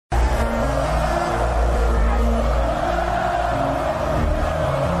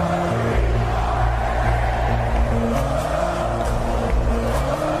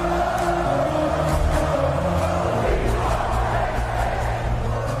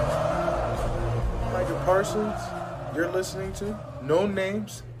Parsons. You're listening to No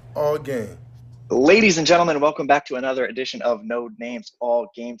Names, All Game. Ladies and gentlemen, welcome back to another edition of No Names, All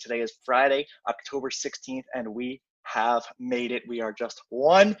Game. Today is Friday, October 16th, and we have made it. We are just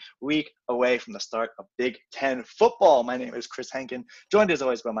 1 week away from the start of Big Ten football. My name is Chris Henkin, joined as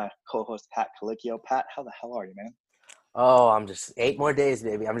always by my co-host, Pat Colicchio. Pat, how the hell are you, man? Oh, I'm just 8 more days,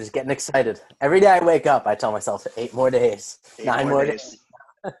 baby. I'm just getting excited. Every day I wake up, I tell myself 8 more days, 9 more days.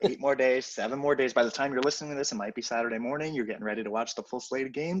 8 more days, 7 more days. By the time you're listening to this, it might be Saturday morning. You're getting ready to watch the full slate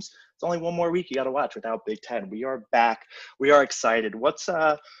of games. It's only 1 more week you got to watch without Big Ten. We are back. We are excited. What's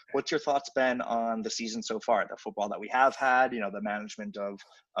your thoughts been on the season so far? The football that we have had, the management of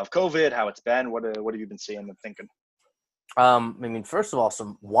COVID, how it's been. What have you been seeing and thinking? First of all,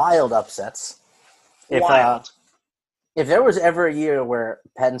 some wild upsets. Wild. If there was ever a year where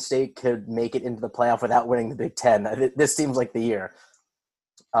Penn State could make it into the playoff without winning the Big Ten, this seems like the year.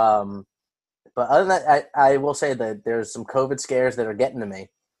 But other than that, I will say that there's some COVID scares that are getting to me.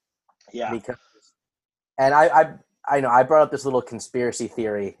 Yeah. And I know I brought up this little conspiracy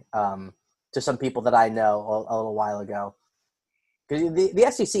theory to some people that I know a little while ago. Because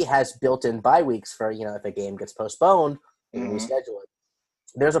the SEC has built-in bye weeks for, if a game gets postponed, they can reschedule it.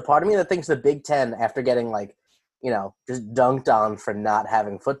 There's a part of me that thinks the Big Ten, after getting just dunked on for not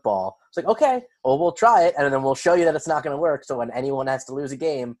having football, it's like, okay, well, we'll try it, and then we'll show you that it's not going to work. So when anyone has to lose a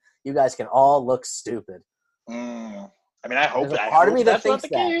game, you guys can all look stupid. I hope There's a part of me that thinks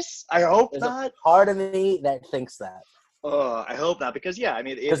that's not the case. I hope There's not. a part of me that thinks that. I hope not, because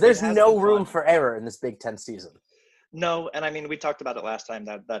because there's no room for error in this Big Ten season. No, and we talked about it last time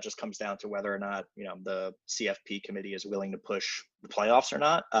that just comes down to whether or not the CFP committee is willing to push the playoffs or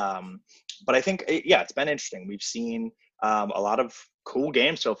not. But I think it's been interesting. We've seen a lot of cool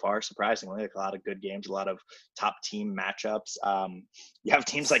games so far, surprisingly, like a lot of good games, a lot of top team matchups. You have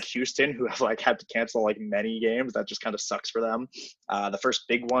teams like Houston who have had to cancel many games. That just kind of sucks for them. The first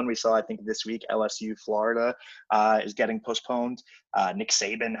big one we saw, I think, this week, LSU Florida is getting postponed. Nick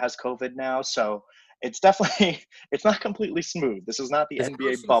Saban has COVID now, so it's definitely it's not completely smooth. This is not the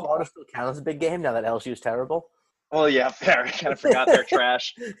NBA bubble. Florida still count as a big game now that LSU is terrible? Well, yeah, fair. I kind of forgot they're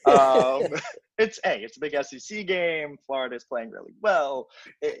trash. It's a big SEC game. Florida's playing really well.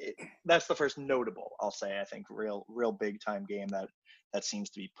 That's the first notable, I'll say, I think, real big time game that seems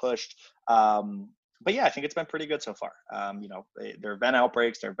to be pushed. But yeah, I think it's been pretty good so far. There have been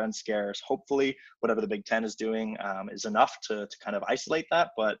outbreaks, there have been scares. Hopefully, whatever the Big Ten is doing is enough to kind of isolate that,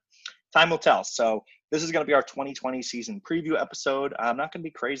 but time will tell. So this is going to be our 2020 season preview episode. I'm not going to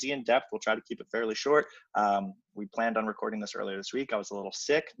be crazy in depth. We'll try to keep it fairly short. We planned on recording this earlier this week. I was a little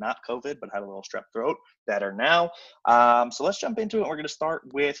sick, not COVID, but had a little strep throat. Better now. So let's jump into it. We're going to start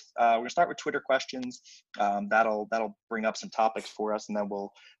with Twitter questions. That'll bring up some topics for us, and then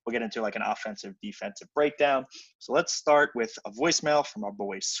we'll get into an offensive defensive breakdown. So let's start with a voicemail from our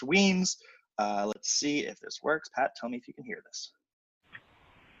boy Sweens. Let's see if this works. Pat, tell me if you can hear this.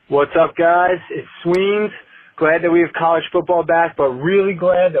 What's up, guys? It's Sweens. Glad that we have college football back, but really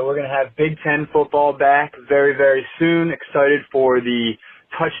glad that we're going to have Big Ten football back very, very soon. Excited for the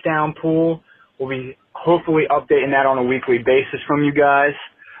touchdown pool. We'll be hopefully updating that on a weekly basis from you guys.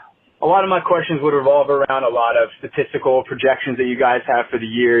 A lot of my questions would revolve around a lot of statistical projections that you guys have for the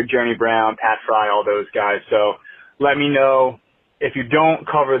year, Jeremy Brown, Pat Fry, all those guys. So let me know if you don't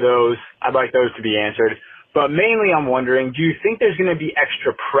cover those. I'd like those to be answered. But mainly I'm wondering, do you think there's going to be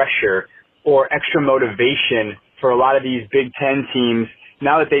extra pressure or extra motivation for a lot of these Big Ten teams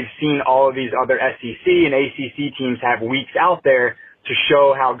now that they've seen all of these other SEC and ACC teams have weeks out there to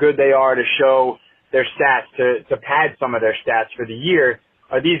show how good they are, to show their stats, to pad some of their stats for the year?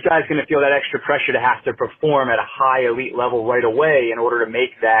 Are these guys going to feel that extra pressure to have to perform at a high elite level right away in order to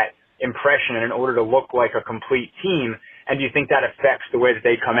make that impression and in order to look like a complete team? And do you think that affects the way that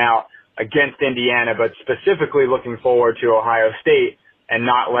they come out against Indiana, but specifically looking forward to Ohio State and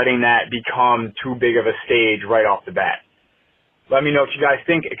not letting that become too big of a stage right off the bat? Let me know what you guys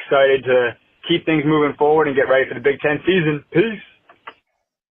think. Excited to keep things moving forward and get ready for the Big Ten season. Peace.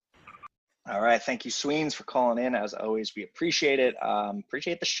 All right. Thank you, Sweens, for calling in. As always, we appreciate it.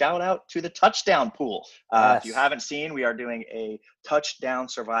 Appreciate the shout out to the touchdown pool. Yes. If you haven't seen, we are doing a touchdown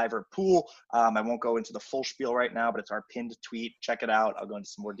survivor pool. I won't go into the full spiel right now, but it's our pinned tweet. Check it out. I'll go into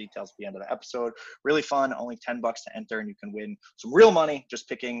some more details at the end of the episode. Really fun. Only $10 to enter, and you can win some real money just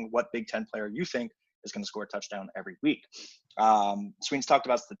picking what Big Ten player you think is going to score a touchdown every week. Sweens talked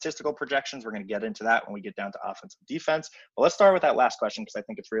about statistical projections. We're going to get into that when we get down to offense and defense. But let's start with that last question because I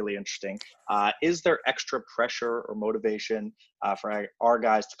think it's really interesting. Is there extra pressure or motivation for our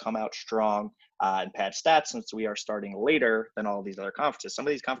guys to come out strong and pad stats, since we are starting later than all these other conferences. Some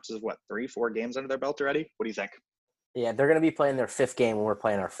of these conferences have, 3-4 games under their belt already? What do you think? Yeah, they're going to be playing their 5th game when we're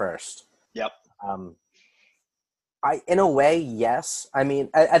playing our first. Yep. In a way, yes. I mean,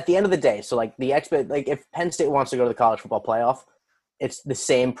 at the end of the day, so if Penn State wants to go to the college football playoff, it's the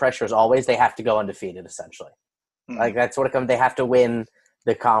same pressure as always. They have to go undefeated, essentially. Mm-hmm. That's what it comes. They have to win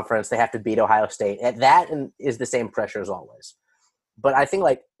the conference. They have to beat Ohio State. That is the same pressure as always. But I think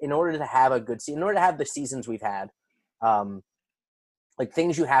in order to have a good season, in order to have the seasons we've had,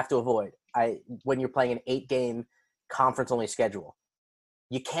 things you have to avoid. When you're playing an 8-game conference-only schedule,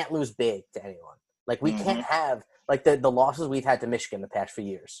 you can't lose big to anyone. We can't have the losses we've had to Michigan the past few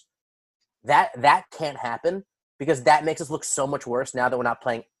years. That can't happen because that makes us look so much worse now that we're not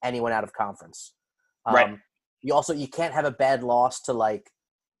playing anyone out of conference. Right. You can't have a bad loss to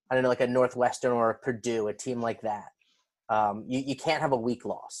a Northwestern or a Purdue, a team like that. You can't have a weak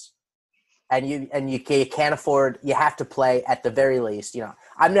loss. And you can't afford. You have to play at the very least.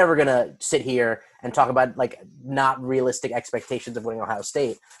 I'm never gonna sit here and talk about not realistic expectations of winning Ohio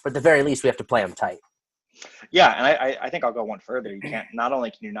State, but at the very least we have to play them tight. Yeah, and I think I'll go one further. You can't. Not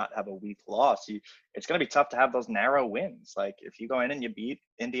only can you not have a weak loss, it's going to be tough to have those narrow wins. If you go in and you beat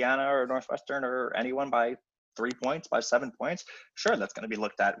Indiana or Northwestern or anyone by 3 points, by 7 points, sure, that's going to be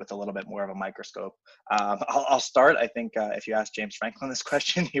looked at with a little bit more of a microscope. I'll start. I think if you ask James Franklin this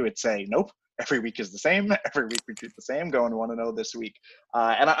question, he would say, nope. Every week is the same. Every week we treat the same. Going 1-0 this week,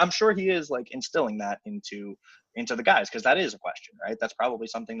 and I'm sure he is instilling that into the guys, because that is a question, right? That's probably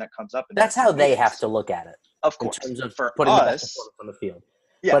something that comes up. That's how they have to look at it, of course, in terms of for putting us, the best performance on the field.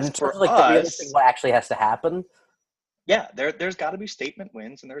 Yes, but in terms of the realistic what actually has to happen, yeah, there's got to be statement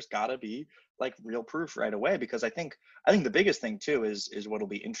wins, and there's got to be real proof right away. Because I think the biggest thing too is what'll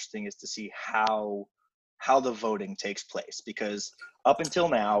be interesting is to see how the voting takes place, because up until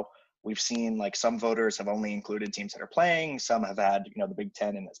now, we've seen some voters have only included teams that are playing. Some have had, the Big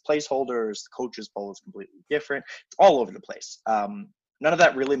Ten in as placeholders. The coaches poll is completely different. It's all over the place. None of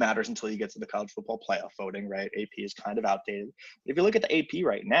that really matters until you get to the college football playoff voting, right? AP is kind of outdated. If you look at the AP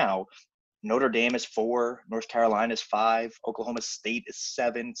right now, Notre Dame is 4, North Carolina is 5, Oklahoma State is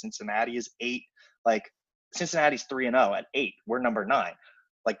 7, Cincinnati is 8. Cincinnati's 3-0 at 8. We're number 9.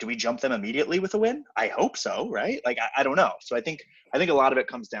 Do we jump them immediately with a win? I hope so, right? I don't know. So I think a lot of it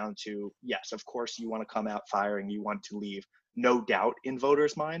comes down to, yes, of course you want to come out firing. You want to leave no doubt in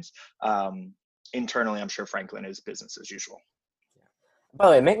voters' minds. Internally, I'm sure Franklin is business as usual. By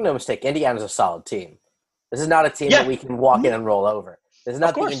the way, make no mistake, Indiana's a solid team. This is not a team that we can walk in and roll over. This is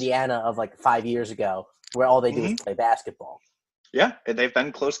not the Indiana of 5 years ago where all they do is play basketball. Yeah, they've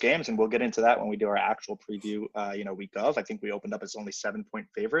been close games, and we'll get into that when we do our actual preview, week of. I think we opened up as only 7-point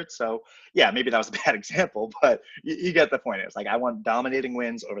favorites. So, yeah, maybe that was a bad example, but you get the point. It's I want dominating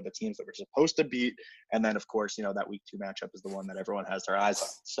wins over the teams that we're supposed to beat. And then, of course, that week 2 matchup is the one that everyone has their eyes on.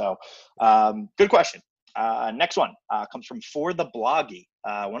 So, good question. Next one comes from For the Bloggy,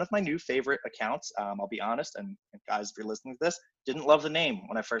 one of my new favorite accounts. I'll be honest, and guys, if you're listening to this, didn't love the name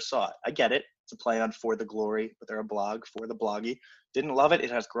when I first saw it. I get it. It's a play on For the Glory, but they're a blog, For the Bloggy. Didn't love it.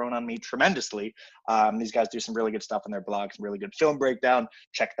 It has grown on me tremendously. These guys do some really good stuff on their blog, some really good film breakdown.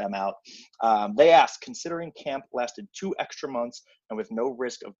 Check them out. They ask, considering camp lasted 2 extra months and with no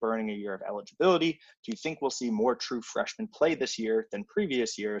risk of burning a year of eligibility, do you think we'll see more true freshmen play this year than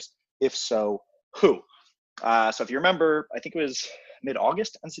previous years? If so, who? So if you remember, I think it was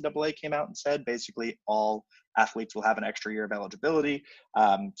mid-August, NCAA came out and said basically all athletes will have an extra year of eligibility.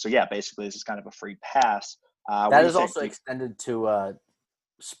 So yeah, basically this is kind of a free pass. That is also extended to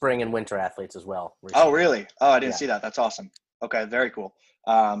spring and winter athletes as well. Recently. Oh, really? Oh, I didn't see that. That's awesome. Okay, very cool.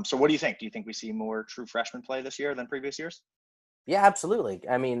 So what do you think? Do you think we see more true freshmen play this year than previous years? Yeah, absolutely.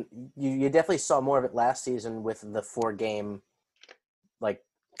 I mean, you definitely saw more of it last season with the 4-game,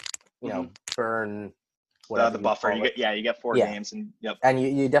 burn. The buffer. You get 4 games, and yep. And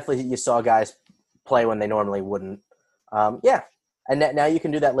you definitely saw guys play when they normally wouldn't. And now you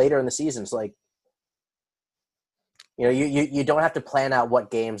can do that later in the season. So you don't have to plan out what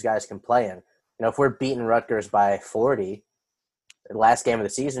games guys can play in. If we're beating Rutgers by 40, the last game of the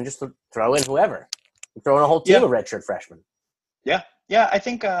season, just throw in whoever. You're throwing a whole team of redshirt freshmen. Yeah, I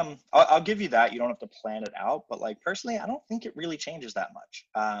think I'll give you that. You don't have to plan it out, but personally, I don't think it really changes that much.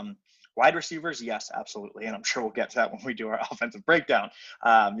 Wide receivers, yes, absolutely, and I'm sure we'll get to that when we do our offensive breakdown.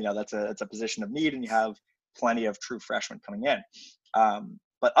 That's a position of need, and you have plenty of true freshmen coming in.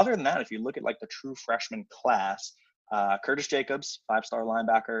 But other than that, if you look at the true freshman class, Curtis Jacobs, 5-star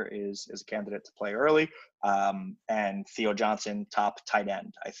linebacker, is a candidate to play early. And Theo Johnson, top tight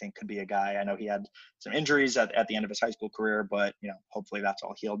end, I think could be a guy. I know he had some injuries at the end of his high school career, but hopefully that's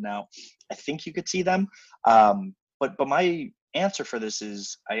all healed now. I think you could see them. But my answer for this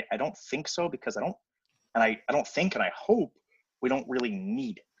is I don't think so, because I don't think and I hope we don't really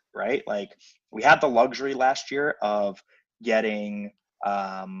need it, right? Like, we had the luxury last year of getting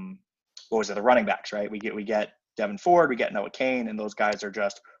the running backs, right? We get Devin Ford, we get Noah Cain, and those guys are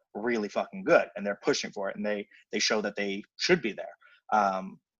just really fucking good, and they're pushing for it, and they show that they should be there.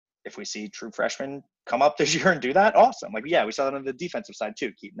 If we see true freshmen come up this year and do that, awesome. Like, yeah, we saw that on the defensive side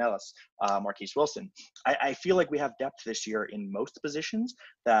too. Keaton Ellis, Marquise Wilson. I feel like we have depth this year in most positions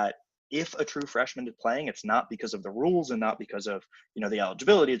that if a true freshman is playing, it's not because of the rules and not because of the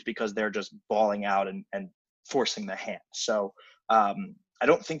eligibility. It's because they're just balling out and forcing the hand. So I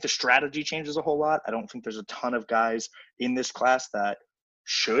don't think the strategy changes a whole lot. I don't think there's a ton of guys in this class that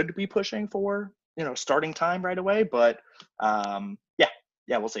should be pushing for starting time right away. But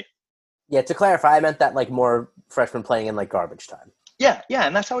yeah, we'll see. Yeah, to clarify, I meant that like more freshmen playing in like garbage time. Yeah,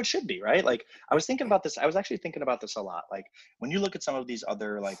 and that's how it should be, right? Like, I was thinking about this. I was actually thinking about this a lot. Like, when you look at some of these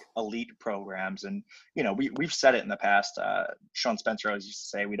other like elite programs, and we've said it in the past. Sean Spencer always used to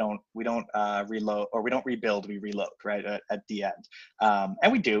say, we don't reload, or we don't rebuild, we reload, right? At the end,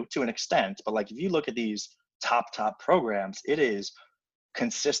 and we do to an extent. But like, if you look at these top programs, it is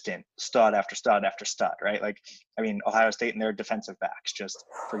consistent stud after stud after stud, right? Like, I mean, Ohio State and their defensive backs, just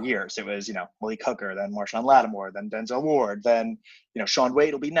for years, it was, Malik Hooker, then Marshawn Lattimore, then Denzel Ward, then, Shaun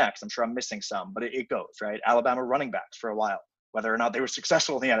Wade will be next. I'm sure I'm missing some, but it goes, right? Alabama running backs for a while, whether or not they were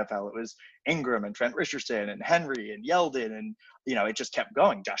successful in the NFL, it was Ingram and Trent Richardson and Henry and Yeldon, and, it just kept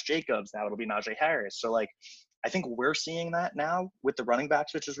going. Josh Jacobs, now it'll be Najee Harris. So like, I think we're seeing that now with the running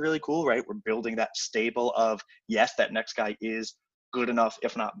backs, which is really cool, right? We're building that stable of, yes, that next guy is good enough,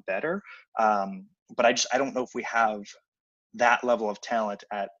 if not better. But I don't know if we have that level of talent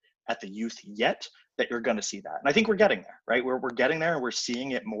at the youth yet that you're going to see that. And I think we're getting there, right? We're getting there, and we're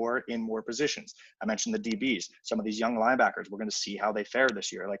seeing it more in more positions. I mentioned the DBs, some of these young linebackers, we're going to see how they fare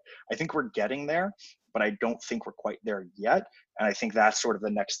this year. Like, I think we're getting there, but I don't think we're quite there yet. And I think that's sort of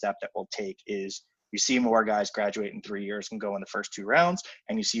the next step that we'll take is you see more guys graduate in 3 years and go in the first 2 rounds,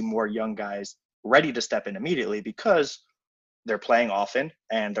 and you see more young guys ready to step in immediately because they're playing often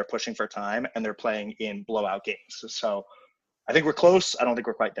and they're pushing for time and they're playing in blowout games. So I think we're close. I don't think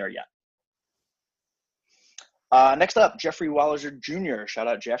we're quite there yet. Next up, Jeffrey Walliser Jr. Shout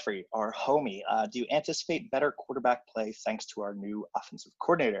out Jeffrey, our homie. Do you anticipate better quarterback play thanks to our new offensive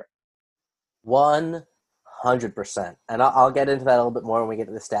coordinator? 100%. And I'll get into that a little bit more when we get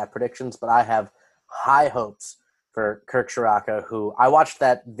to the stat predictions, but I have high hopes for Kirk Ciarrocca, who I watched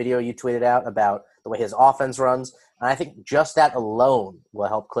that video you tweeted out about the way his offense runs, and I think just that alone will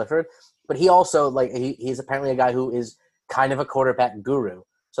help Clifford. But he also, like, he's apparently a guy who is kind of a quarterback guru.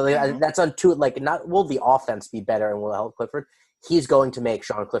 So that's on two, like, not will the offense be better and will help Clifford. He's going to make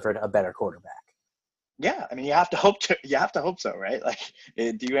Sean Clifford a better quarterback. Yeah, I mean, you have to hope so, right? Like,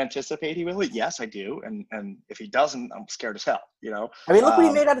 do you anticipate he will? Yes, I do. And if he doesn't, I'm scared as hell, I mean, look what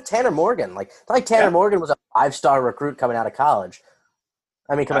he made out of Tanner Morgan. Like, it's not like Tanner Morgan was a 5-star recruit coming out of college.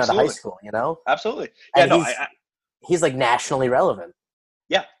 I mean, coming out of high school, Absolutely. Yeah, and he's like nationally relevant.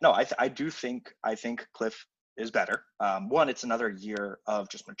 Yeah, no, I think Cliff is better. One, it's another year of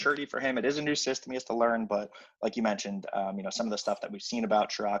just maturity for him. It is a new system he has to learn, but like you mentioned, some of the stuff that we've seen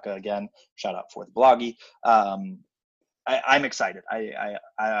about Ciarrocca, again, shout out for the bloggy. I'm excited. I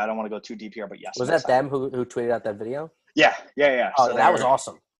don't want to go too deep here, but yes. Was that them who tweeted out that video? Yeah. Oh, so that was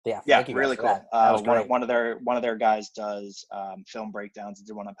awesome. Yeah, really cool. One of their guys does film breakdowns and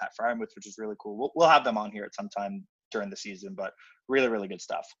did one on Pat Fryermuth, which is really cool. We'll have them on here at some time during the season, but really, really good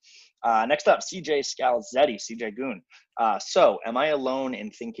stuff. Next up, CJ Scalzetti, CJ Goon. So am I alone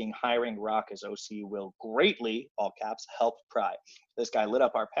in thinking hiring Rock as OC will greatly, all caps, help Pry? This guy lit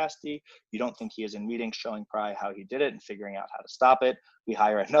up our pasty. You don't think he is in meetings showing Pry how he did it and figuring out how to stop it. We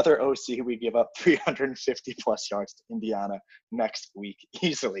hire another OC. We give up 350 plus yards to Indiana next week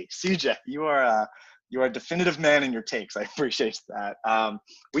easily. CJ, you are a definitive man in your takes. I appreciate that.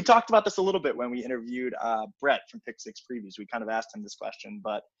 We talked about this a little bit when we interviewed Brett from Pick Six Previews. We kind of asked him this question,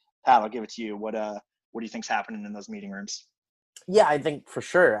 but Pat, I'll give it to you. What do you think's happening in those meeting rooms? Yeah, I think for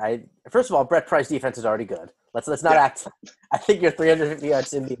sure. First of all, Brett Pry's defense is already good. Let's not act. I think your 350 yards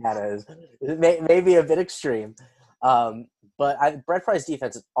to Indiana is maybe a bit extreme. But Brett Pry's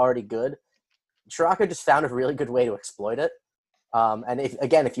defense is already good. Ciarrocca just found a really good way to exploit it. And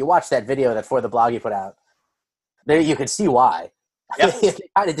if you watch that video that For the Blog you put out, there you can see why. Yep. He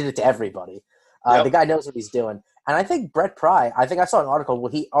kind of did it to everybody. The guy knows what he's doing. And I think Brett Pry, I think I saw an article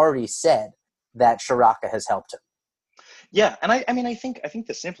where he already said that Shiraka has helped him. Yeah, and I mean, I think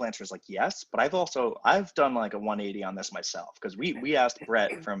the simple answer is like yes, but I've done like a 180 on this myself because we asked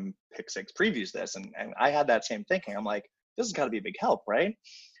Brett from Pick Six Previews this, and I had that same thinking. I'm like, this has got to be a big help, right?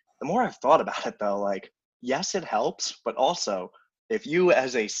 The more I've thought about it, though, like yes, it helps, but also if you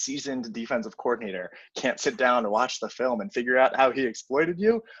as a seasoned defensive coordinator can't sit down and watch the film and figure out how he exploited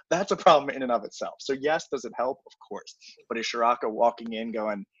you, that's a problem in and of itself. So yes, does it help? Of course, but is Shiraka walking in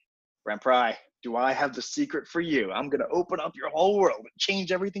going, Brent Pry, do I have the secret for you? I'm going to open up your whole world and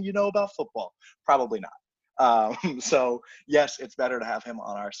change everything you know about football. Probably not. So, yes, it's better to have him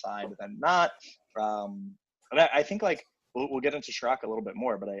on our side than not. And I think, like, we'll get into Shiraka a little bit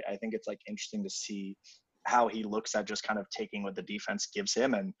more, but I think it's, like, interesting to see how he looks at just kind of taking what the defense gives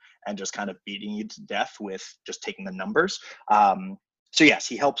him and just kind of beating you to death with just taking the numbers. So, yes,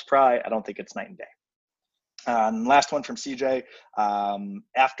 he helps Pry. I don't think it's night and day. Last one from CJ.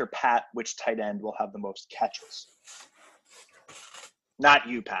 After Pat, which tight end will have the most catches? Not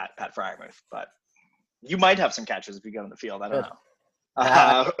you, Pat Freiermuth, but you might have some catches if you get on the field. I don't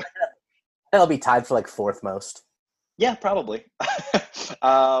know. That'll be tied for like fourth most. Yeah, probably.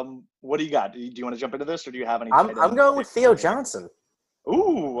 What do you got? Do you want to jump into this, or do you have any? I'm going with Theo Johnson.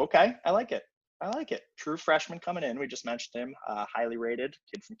 Ooh, okay. I like it. True freshman coming in. We just mentioned him. Highly rated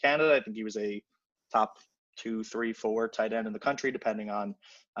kid from Canada. I think he was a top 2, 3, 4 tight end in the country, depending on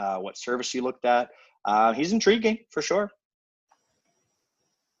what service you looked at. He's intriguing for sure.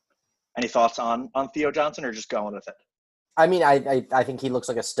 Any thoughts on Theo Johnson, or just going with it? I mean, I think he looks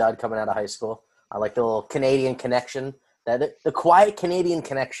like a stud coming out of high school. I like the little Canadian connection, the quiet Canadian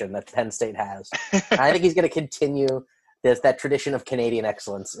connection that Penn State has. I think he's going to continue that tradition of Canadian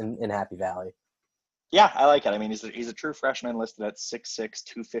excellence in Happy Valley. Yeah, I like it. I mean, he's a true freshman listed at 6'6",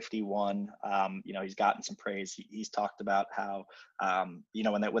 251. He's gotten some praise. He's talked about how,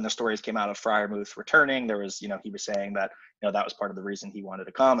 when the stories came out of Freiermuth returning, there was, he was saying that, that was part of the reason he wanted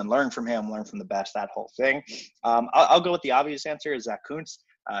to come and learn from him, learn from the best, that whole thing. I'll go with the obvious answer is Zach Kuntz.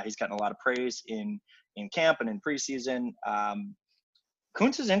 He's gotten a lot of praise in camp and in preseason.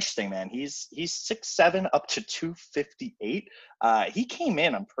 Kuntz is interesting, man. He's 6'7", up to 258. He came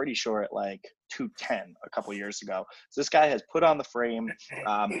in, I'm pretty sure, at like 210 a couple years ago. So this guy has put on the frame.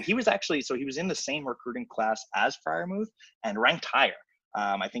 He was in the same recruiting class as Freiermuth and ranked higher.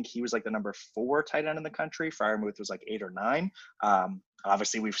 I think he was like the number 4 tight end in the country. Freiermuth was like 8 or 9.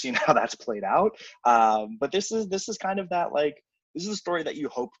 Obviously, we've seen how that's played out. But this is kind of that, like, this is a story that you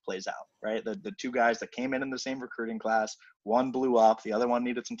hope plays out, right? The two guys that came in the same recruiting class, one blew up, the other one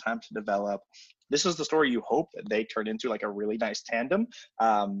needed some time to develop. This is the story you hope that they turn into like a really nice tandem.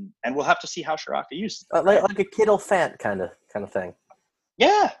 And we'll have to see how Shiraka uses them. Like a Kittle Fant kind of thing.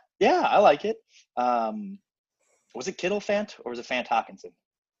 Yeah, I like it. Was it Kittle Fant or was it Fant Hawkinson?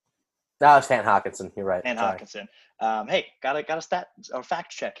 No, it's Fant Hawkinson. You're right. Fant Hawkinson. Hey, got a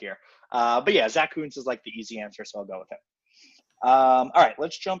fact check here. But yeah, Zach Kuntz is like the easy answer, so I'll go with him. All right,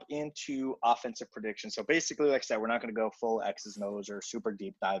 let's jump into offensive predictions. So basically, like I said, we're not going to go full X's and O's or super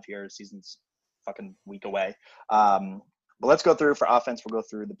deep dive here. The season's fucking week away. But let's go through for offense. We'll go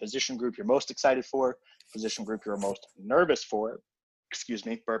through the position group you're most excited for, position group you're most nervous for. Excuse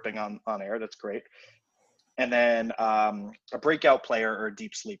me, burping on air. That's great. And then a breakout player or a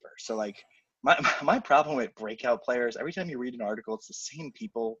deep sleeper. So like my problem with breakout players, every time you read an article, it's the same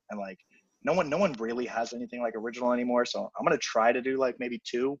people, and like no one really has anything like original anymore. So I'm going to try to do like maybe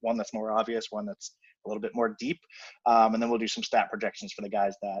 2, one that's more obvious, one that's a little bit more deep. And then we'll do some stat projections for the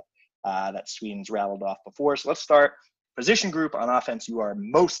guys that Sweden's rattled off before. So let's start. Position group on offense you are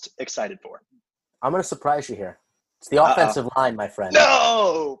most excited for. I'm going to surprise you here. It's the offensive line, my friend.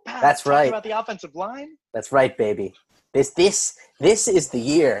 No! Pat, that's right. About the offensive line? That's right, baby. This is the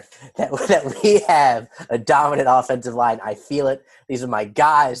year that we have a dominant offensive line. I feel it. These are my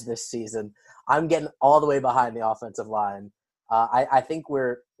guys this season. I'm getting all the way behind the offensive line. I think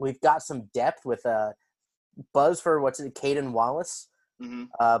we've got some depth with buzz for Caden Wallace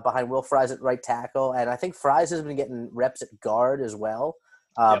behind Will Fries at right tackle, and I think Fries has been getting reps at guard as well,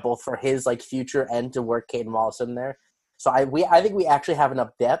 both for his like future and to work Caden Wallace in there. So I think we actually have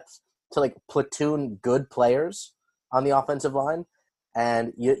enough depth to like platoon good players on the offensive line.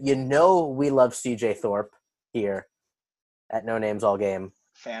 And we love CJ Thorpe here at No Names All Game.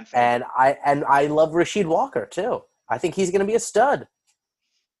 Fan. And I love Rasheed Walker too. I think he's going to be a stud.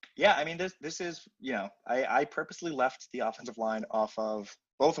 Yeah, I mean this is, I purposely left the offensive line off of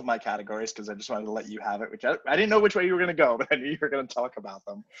both of my categories because I just wanted to let you have it, which I didn't know which way you were going to go, but I knew you were going to talk about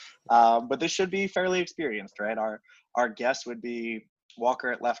them. But this should be fairly experienced, right? Our guess would be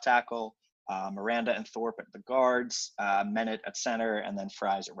Walker at left tackle, Miranda and Thorpe at the guards, Menet at center, and then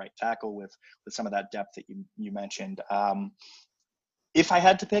Fries at right tackle with some of that depth that you mentioned. If I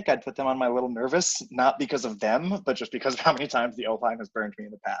had to pick, I'd put them on my little nervous, not because of them, but just because of how many times the O-line has burned me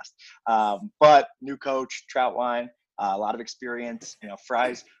in the past. But new coach, Troutwine, a lot of experience.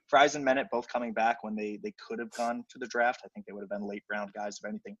 Fries and Menet both coming back when they could have gone to the draft. I think they would have been late round guys if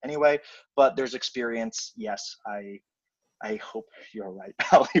anything anyway. But there's experience. Yes, I hope you're right.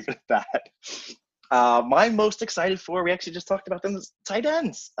 I'll leave it at that. My most excited for, we actually just talked about them, is tight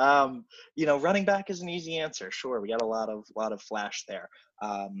ends. Running back is an easy answer. Sure, we got a lot of flash there.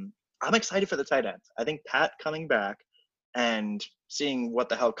 I'm excited for the tight ends. I think Pat coming back and seeing what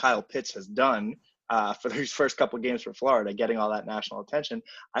the hell Kyle Pitts has done for these first couple of games for Florida, getting all that national attention,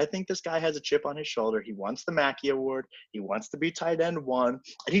 I think this guy has a chip on his shoulder. He wants the Mackey Award. He wants to be tight end 1, and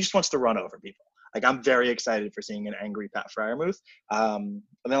he just wants to run over people. Like, I'm very excited for seeing an angry Pat Freiermuth. And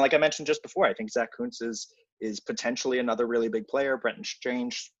then, like I mentioned just before, I think Zach Kuntz is potentially another really big player. Brenton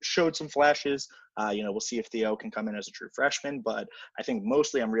Strange showed some flashes. We'll see if Theo can come in as a true freshman. But I think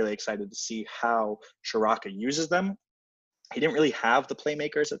mostly I'm really excited to see how Shiraka uses them. He didn't really have the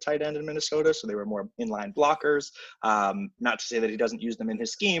playmakers at tight end in Minnesota, so they were more inline blockers. Not to say that he doesn't use them in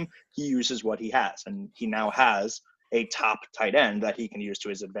his scheme. He uses what he has, and he now has a top tight end that he can use to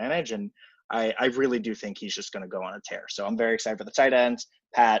his advantage. And I really do think he's just going to go on a tear. So I'm very excited for the tight ends,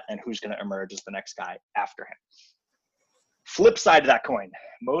 Pat, and who's going to emerge as the next guy after him. Flip side of that coin,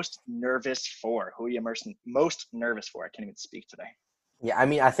 most nervous for. Who are you most nervous for? I can't even speak today. Yeah, I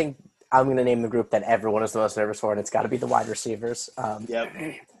mean, I think I'm going to name the group that everyone is the most nervous for, and it's got to be the wide receivers. Yep.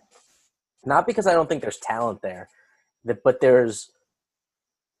 Not because I don't think there's talent there, but there's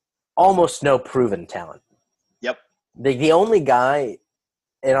almost no proven talent. Yep. The only guy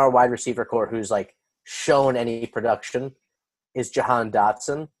in our wide receiver core who's like shown any production is Jahan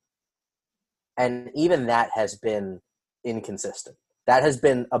Dotson. And even that has been inconsistent. That has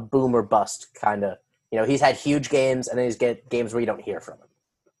been a boom or bust kind of, he's had huge games and then he's get games where you don't hear from him.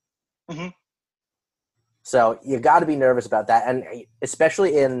 Mm-hmm. So you got to be nervous about that. And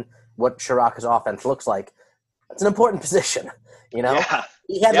especially in what Shiraka's offense looks like, it's an important position, Yeah.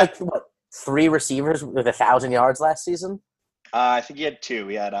 He had 3 receivers with 1,000 yards last season. I think he had 2.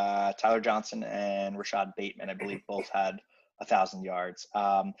 He had Tyler Johnson and Rashad Bateman, I believe, both had 1,000 yards.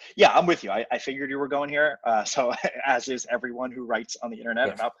 Yeah, I'm with you. I figured you were going here. So as is everyone who writes on the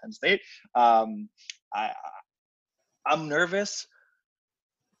internet about Penn State. I'm nervous.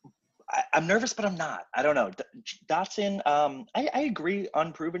 I'm nervous, but I'm not. I don't know. Dotson, I agree,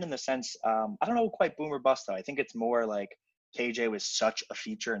 unproven in the sense, I don't know quite boom or bust, though. I think it's more like KJ was such a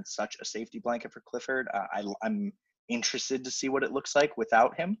feature and such a safety blanket for Clifford. I'm interested to see what it looks like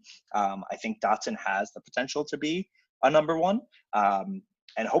without him. I think Dotson has the potential to be a number 1.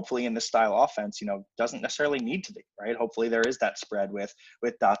 And hopefully in this style offense, doesn't necessarily need to be, right? Hopefully there is that spread with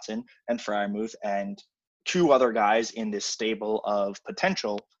Dotson and Freiermuth and 2 other guys in this stable of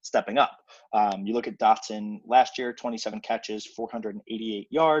potential stepping up. You look at Dotson last year, 27 catches, 488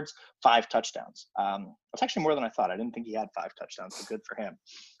 yards, 5 touchdowns. That's actually more than I thought. I didn't think he had 5 touchdowns, so good for him.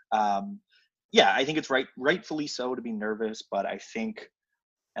 Yeah, I think it's rightfully so to be nervous, but I think,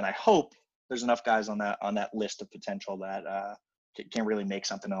 and I hope there's enough guys on that list of potential that can really make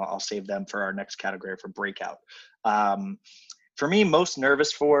something. I'll save them for our next category for breakout. For me, most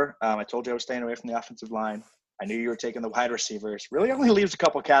nervous for, I told you I was staying away from the offensive line. I knew you were taking the wide receivers. Really only leaves a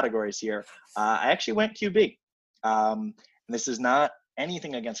couple categories here. I actually went QB. And this is not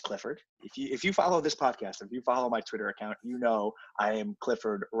anything against Clifford. If you follow this podcast, if you follow my Twitter account, I am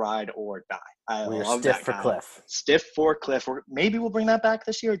Clifford ride or die. I love stiff that for guy. Cliff. Stiff for Cliff. Maybe we'll bring that back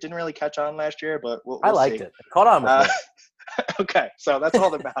this year. It didn't really catch on last year, but we'll I liked see. it. Caught on with me. Okay, so that's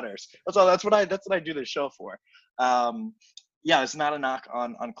all that matters. That's what I do this show for. Yeah, it's not a knock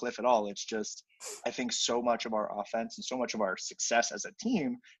on Cliff at all. It's just I think so much of our offense and so much of our success as a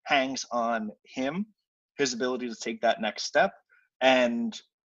team hangs on him, his ability to take that next step, and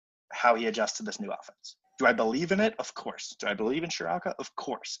how he adjusts to this new offense. Do I believe in it? Of course. Do I believe in Shiraka? Of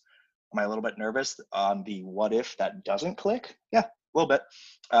course. Am I a little bit nervous on the what if that doesn't click? Yeah, a little bit.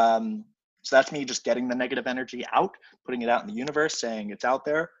 So that's me just getting the negative energy out, putting it out in the universe, saying it's out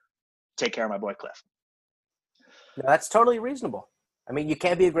there. Take care of my boy Cliff. No, that's totally reasonable. I mean, you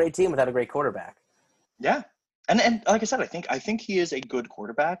can't be a great team without a great quarterback. Yeah. And like I said, I think he is a good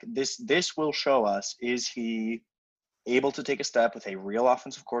quarterback. This will show us, is he able to take a step with a real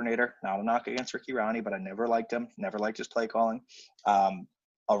offensive coordinator? Not a knock against Ricky Rowney, but I never liked him, never liked his play calling.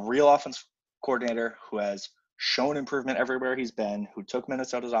 A real offensive coordinator who has shown improvement everywhere he's been, who took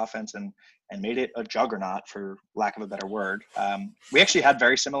Minnesota's offense and made it a juggernaut, for lack of a better word. We actually had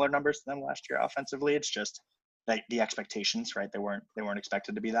very similar numbers to them last year offensively. It's just the expectations, right? They weren't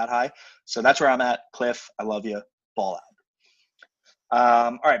expected to be that high. So that's where I'm at. Cliff, I love you. Ball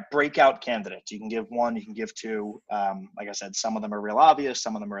out. All right, breakout candidates. You can give one, you can give two. Like I said, some of them are real obvious,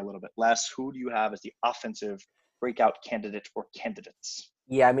 some of them are a little bit less. Who do you have as the offensive breakout candidate or candidates?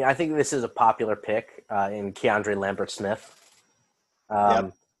 Yeah, I mean, I think this is a popular pick in Keandre Lambert-Smith.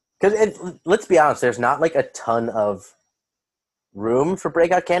 Yep. Because let's be honest, there's not like a ton of room for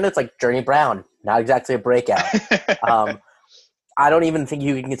breakout candidates. Like Journey Brown, not exactly a breakout. I don't even think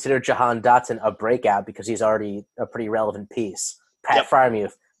you can consider Jahan Dotson a breakout because he's already a pretty relevant piece. Pat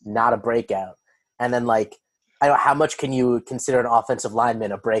Freiermuth, not a breakout. And then, like, I don't know, how much can you consider an offensive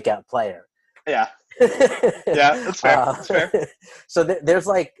lineman a breakout player? Yeah. Yeah, that's fair. That's fair. So there's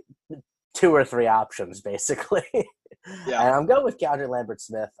like 2 or 3 options, basically. Yeah. And I'm going with Keandre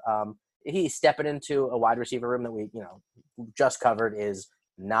Lambert-Smith. He's stepping into a wide receiver room that we, just covered is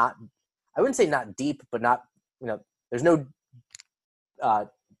not – I wouldn't say not deep, but not – there's no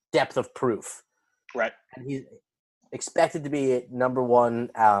depth of proof. Right. And he's expected to be number one,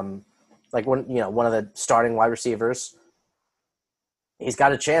 one of the starting wide receivers. He's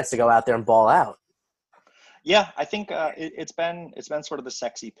got a chance to go out there and ball out. Yeah, I think it's been sort of the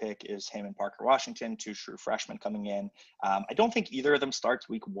sexy pick is him and Parker Washington, 2 true freshmen coming in. I don't think either of them starts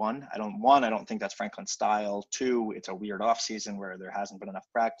week 1. I don't think that's Franklin's style. 2, it's a weird offseason where there hasn't been enough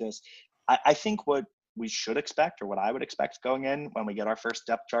practice. I think what we should expect, or what I would expect going in when we get our first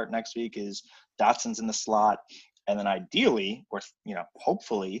depth chart next week, is Dotson's in the slot, and then ideally, or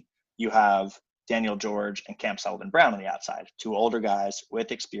hopefully, you have Daniel George and Cam Sullivan-Brown on the outside, 2 older guys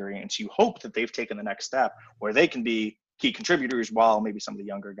with experience. You hope that they've taken the next step where they can be key contributors while maybe some of the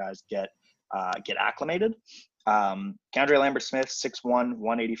younger guys get acclimated. Keandre Lambert-Smith, 6'1",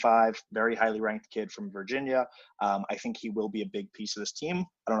 185, very highly ranked kid from Virginia. I think he will be a big piece of this team.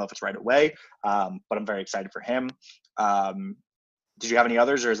 I don't know if it's right away, but I'm very excited for him. Did you have any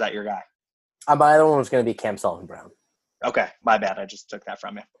others, or is that your guy? My other one was going to be Cam Sullivan-Brown. Okay, my bad. I just took that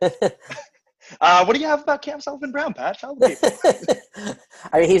from you. What do you have about Cam Sullivan-Brown, Pat? Tell the people.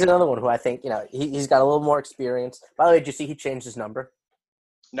 I mean, he's another one who I think, he's got a little more experience. By the way, did you see he changed his number?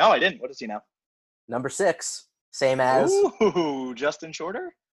 No, I didn't. What is he now? Number 6, same as Justin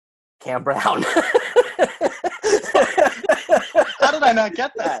Shorter? Cam Brown. How did I not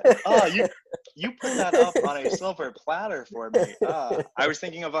get that? Oh, you put that up on a silver platter for me. I was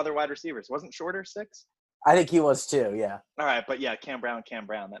thinking of other wide receivers. Wasn't Shorter 6? I think he was too, yeah. All right, but yeah, Cam Brown,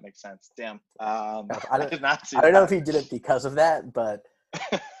 that makes sense. Damn. I did not see don't know if he did it because of that, but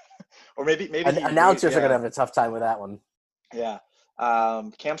or maybe announcers are going to have a tough time with that one. Yeah.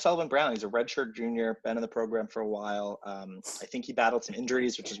 Cam Sullivan-Brown, he's a redshirt junior, been in the program for a while. I think he battled some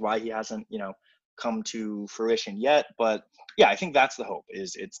injuries, which is why he hasn't, come to fruition yet. But yeah, I think that's the hope.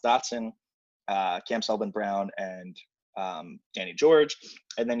 It's Dotson, Cam Sullivan-Brown, and Danny George.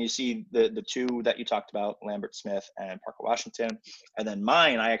 And then you see the 2 that you talked about, Lambert-Smith and Parker Washington. And then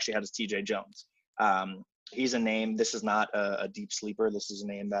mine, I actually had as TJ Jones. He's a name. This is not a deep sleeper. This is a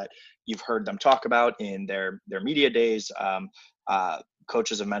name that you've heard them talk about in their media days.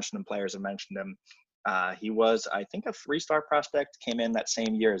 Coaches have mentioned him, players have mentioned him. He was, I think, a 3-star prospect, came in that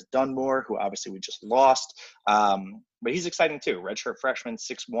same year as Dunmore, who obviously we just lost. But he's exciting too. Redshirt freshman,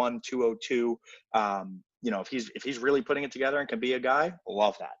 6'1", 202. If he's really putting it together and can be a guy,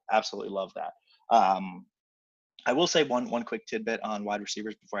 love that. Absolutely love that. I will say one quick tidbit on wide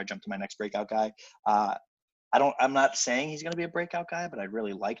receivers before I jump to my next breakout guy. I'm not saying he's going to be a breakout guy, but I'd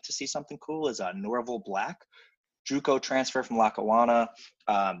really like to see something cool is Norval Black. JUCO transfer from Lackawanna.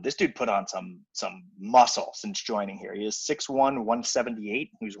 This dude put on some muscle since joining here. He is 6'1",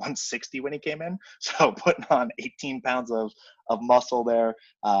 178. He was 160 when he came in. So putting on 18 pounds of muscle there.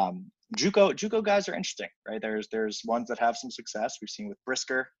 JUCO guys are interesting, right? There's ones that have some success. We've seen with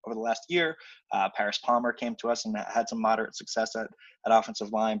Brisker over the last year. Paris Palmer came to us and had some moderate success at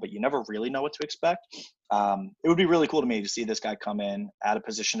offensive line, but you never really know what to expect. It would be really cool to me to see this guy come in at a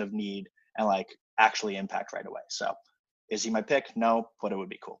position of need and actually impact right away. So is he my pick? No, but it would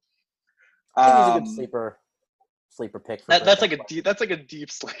be cool. I think he's a good sleeper pick. That's like a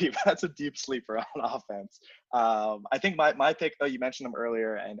deep sleep. That's a deep sleeper on offense. I think my pick, though, you mentioned him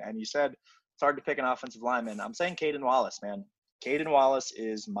earlier, and you said it's hard to pick an offensive lineman. I'm saying Caden Wallace, man. Caden Wallace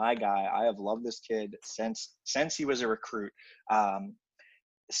is my guy. I have loved this kid since he was a recruit.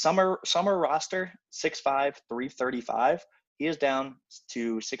 Summer roster, 6'5", 335. He is down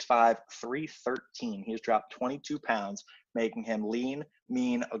to 6'5", 313. He has dropped 22 pounds, making him lean,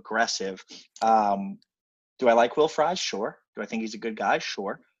 mean, aggressive. Do I like Will Fries? Sure. Do I think he's a good guy?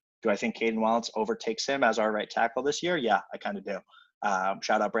 Sure. Do I think Caden Wallace overtakes him as our right tackle this year? Yeah, I kind of do.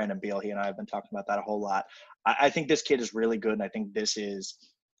 Shout out Brandon Beal. He and I have been talking about that a whole lot. I think this kid is really good, and I think this is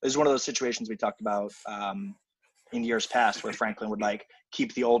one of those situations we talked about in years past where Franklin would like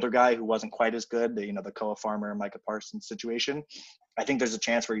keep the older guy who wasn't quite as good, the Koa Farmer and Micah Parsons situation. I think there's a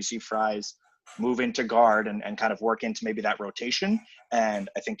chance where you see Fries move into guard and kind of work into maybe that rotation. And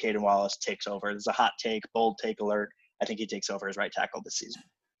I think Caden Wallace takes over. This is a hot take, bold take alert. I think he takes over as right tackle this season.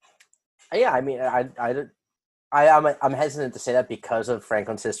 Yeah, I mean, I'm hesitant to say that because of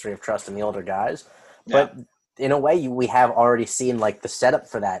Franklin's history of trusting the older guys, but in a way, we have already seen like the setup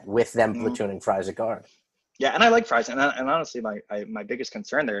for that with them platooning Fries at guard. Yeah, and I like Fries, and honestly, my biggest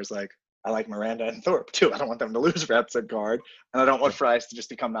concern there is like I like Miranda and Thorpe too. I don't want them to lose reps at guard, and I don't want Fries to just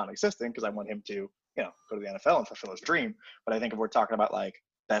become non-existent because I want him to go to the NFL and fulfill his dream. But I think if we're talking about like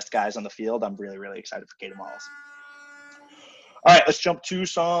best guys on the field, I'm really really excited for Caden Wallace. All right, let's jump to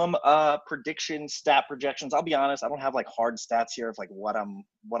some predictions, stat projections. I'll be honest, I don't have like hard stats here of like what I'm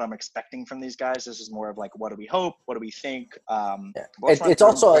expecting from these guys. This is more of like what do we hope, what do we think. It's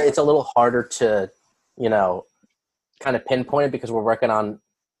also it's a little harder to kind of pinpoint it because we're working on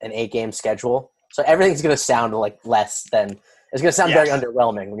an 8-game schedule, so everything's going to sound like less than it's going to sound very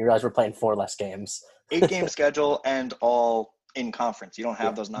underwhelming when you realize we're playing 4 less games. 8-game schedule and all in conference. You don't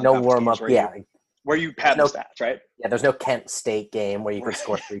have those non-conference no warm up. Where you pad the stats, right? Yeah, there's no Kent State game where you could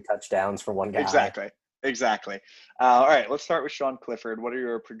score 3 touchdowns for one guy. Exactly. All right, let's start with Sean Clifford. What are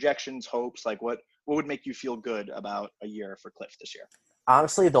your projections, hopes? Like, what would make you feel good about a year for Cliff this year?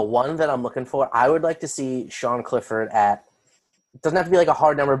 Honestly, the one that I'm looking for, I would like to see Sean Clifford at, it doesn't have to be like a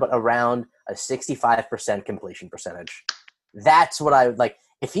hard number, but around a 65% completion percentage. That's what I would like.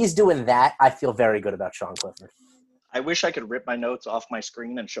 If he's doing that, I feel very good about Sean Clifford. I wish I could rip my notes off my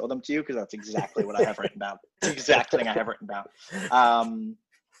screen and show them to you because that's exactly what I have written down. It's the exact thing I have written down.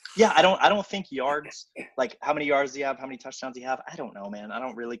 I don't think yards, like how many yards do you have, how many touchdowns do you have? I don't know, man. I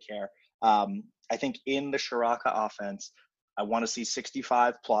don't really care. I think in the Shiraka offense, I want to see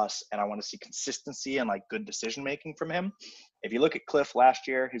 65 plus, and I want to see consistency and like good decision making from him. If you look at Cliff last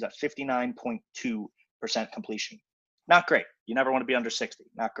year, he's at 59.2% completion. Not great. You never want to be under 60.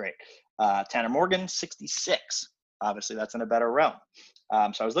 Not great. Tanner Morgan, 66. Obviously, that's in a better realm.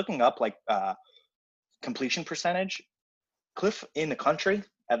 So I was looking up like completion percentage. Cliff in the country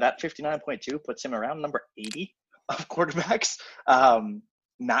at that 59.2 puts him around number 80 of quarterbacks.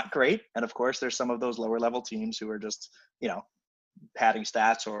 Not great. And of course, there's some of those lower level teams who are just, padding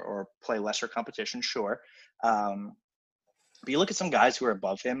stats or play lesser competition. Sure. But you look at some guys who are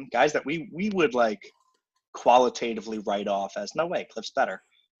above him, guys that we would like qualitatively write off as no way, Cliff's better.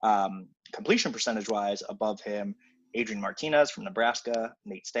 Completion percentage wise above him, Adrian Martinez from Nebraska,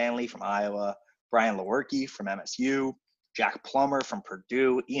 Nate Stanley from Iowa, Brian Lewerke from MSU, Jack Plummer from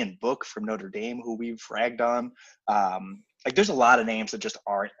Purdue, Ian Book from Notre Dame, who we've fragged on. There's a lot of names that just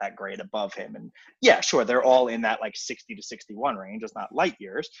aren't that great above him. And yeah, sure, they're all in that like 60 to 61 range. It's not light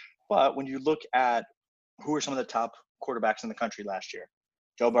years. But when you look at who are some of the top quarterbacks in the country last year,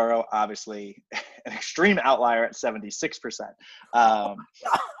 Joe Burrow, obviously an extreme outlier at 76%.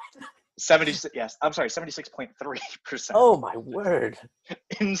 76.3%. Oh my word.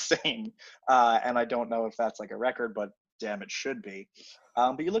 Insane. And I don't know if that's like a record, but damn, it should be.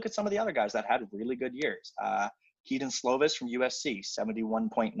 But you look at some of the other guys that had really good years. Keaton Slovis from USC,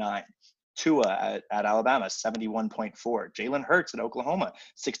 71.9. Tua at Alabama, 71.4. Jalen Hurts at Oklahoma,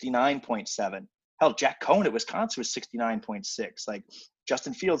 69.7. Hell, Jack Cohen at Wisconsin was 69.6. Like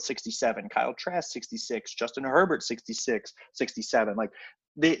Justin Fields, 67. Kyle Trask, 66. Justin Herbert, 66, 67. Like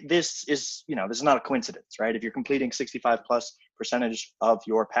this is not a coincidence, right? If you're completing 65+ percentage of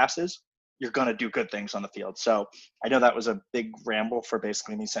your passes, you're going to do good things on the field. So I know that was a big ramble for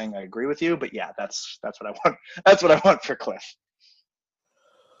basically me saying I agree with you, but yeah, that's what I want. That's what I want for Cliff.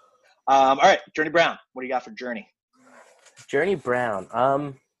 All right, Journey Brown, what do you got for Journey? Journey Brown.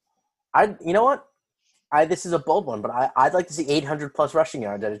 You know what? This is a bold one, but I'd like to see 800+ rushing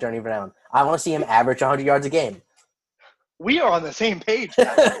yards out of Journey Brown. I want to see him average 100 yards a game. We are on the same page.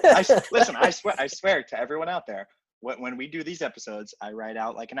 Listen, I swear to everyone out there, when we do these episodes, I write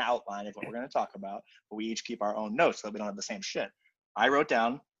out like an outline of what we're going to talk about, but we each keep our own notes so that we don't have the same shit. I wrote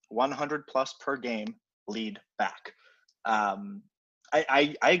down 100+ per game lead back. I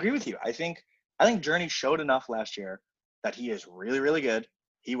agree with you. I think Journey showed enough last year that he is really, really good.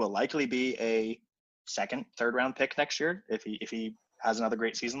 He will likely be a second, third round pick next year if he has another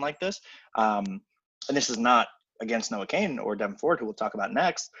great season like this. And this is not against Noah Cain or Devin Ford, who we'll talk about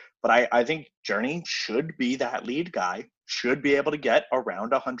next, but I think Journey should be that lead guy, should be able to get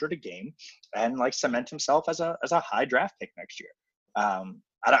around 100 a game and like cement himself as a high draft pick next year.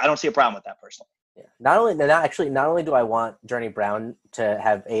 I don't see a problem with that personally. Yeah. Not only do I want Journey Brown to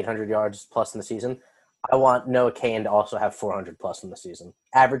have 800 yards plus in the season, I want Noah Cain to also have 400 plus in the season.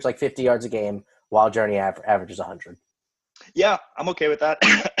 Average like 50 yards a game while Journey averages 100. Yeah, I'm okay with that.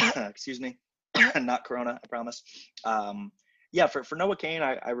 Excuse me. Not Corona, I promise. Yeah, for Noah Cain,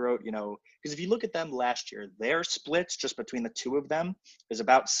 I wrote, because if you look at them last year, their splits just between the two of them is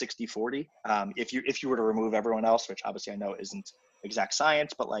about 60-40. If you were to remove everyone else, which obviously I know isn't exact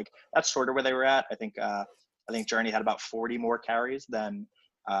science, but like that's sort of where they were at. I think Journey had about 40 more carries than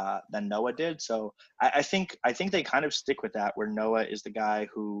Noah did. So I think they kind of stick with that, where Noah is the guy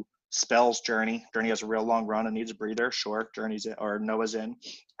who spells Journey. Journey has a real long run and needs a breather. Sure, Noah's in.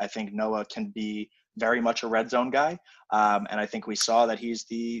 I think Noah can be very much a red zone guy. And I think we saw that he's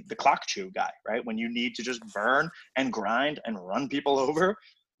the clock chew guy, right? When you need to just burn and grind and run people over,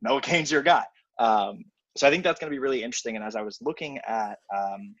 Noah Cain's your guy. So I think that's going to be really interesting. And as I was looking at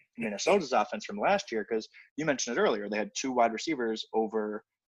Minnesota's offense from last year, because you mentioned it earlier, they had 2 wide receivers over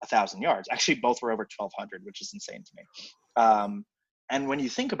 1,000 yards. Actually, both were over 1,200, which is insane to me. And when you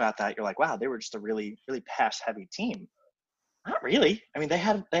think about that, you're like, wow, they were just a really, really pass-heavy team. Not really. I mean, they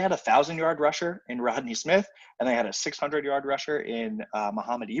had a 1,000-yard rusher in Rodney Smith, and they had a 600-yard rusher in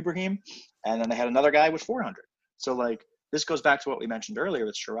Muhammad Ibrahim, and then they had another guy with 400. So, like, this goes back to what we mentioned earlier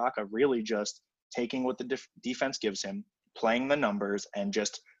with Ciarrocca really just taking what the defense gives him, playing the numbers, and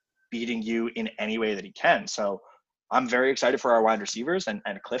just beating you in any way that he can. So I'm very excited for our wide receivers and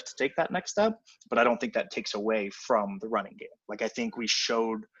Cliff to take that next step, but I don't think that takes away from the running game. Like, I think we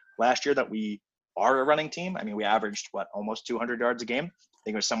showed last year that we are a running team. I mean, we averaged, almost 200 yards a game. I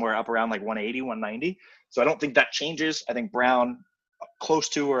think it was somewhere up around like 180, 190. So I don't think that changes. I think Brown close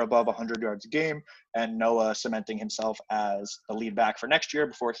to or above 100 yards a game, and Noah cementing himself as the lead back for next year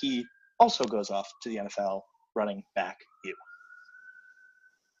before he also goes off to the NFL running back you.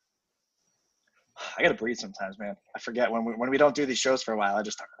 I got to breathe sometimes, man. I forget when we don't do these shows for a while, I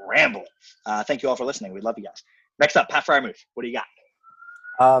just start rambling. Thank you all for listening. We love you guys. Next up, Pat Freiermuth. What do you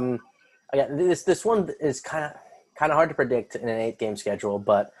got? Again, this one is kind of hard to predict in an 8-game schedule,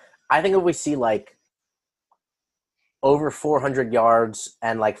 but I think if we see like over 400 yards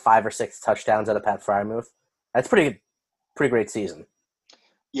and like 5 or 6 touchdowns out of Pat Freiermuth, that's pretty great season.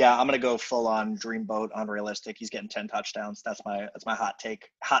 Yeah, I'm gonna go full on dreamboat, unrealistic. He's getting 10 touchdowns. That's my hot take.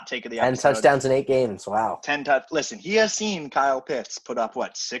 Hot take of the 10 episode. 10 touchdowns in 8 games. Wow. Listen, he has seen Kyle Pitts put up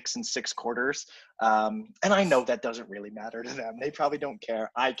 6 in 6 quarters, and I know that doesn't really matter to them. They probably don't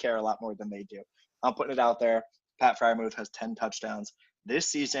care. I care a lot more than they do. I'm putting it out there. Pat Freiermuth has 10 touchdowns this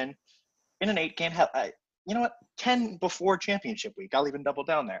season in an 8-game. You know what? 10 before championship week. I'll even double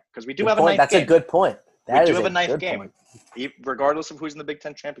down there because we do have a 9th game. That's a good point. We do have a 9th game. Regardless of who's in the Big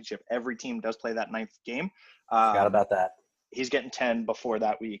Ten championship, every team does play that 9th game. Forgot about that. He's getting 10 before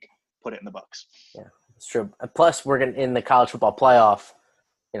that week. Put it in the books. Yeah, it's true. Plus, we're in the college football playoff.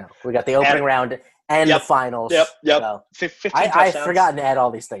 We got the opening round and the finals. Yep. So 15 I've forgotten to add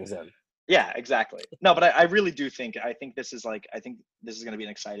all these things in. Yeah, exactly. No, but I really do think this is going to be an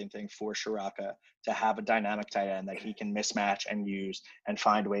exciting thing for Ciarrocca to have a dynamic tight end that he can mismatch and use and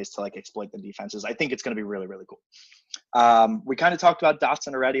find ways to exploit the defenses. I think it's going to be really, really cool. We kind of talked about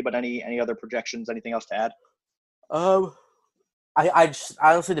Dotson already, but any other projections? Anything else to add? I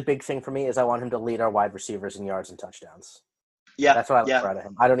honestly, the big thing for me is I want him to lead our wide receivers in yards and touchdowns. Yeah, that's what I look for out of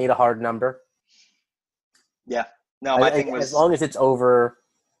him. I don't need a hard number. Yeah, no, my thing was as long as it's over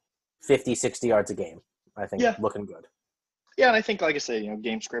 50, 60 yards a game, I think looking good. Yeah, and I think, like I say,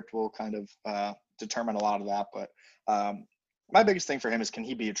 game script will kind of determine a lot of that. But my biggest thing for him is, can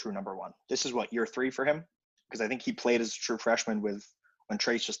he be a true number one? This is year 3 for him, because I think he played as a true freshman when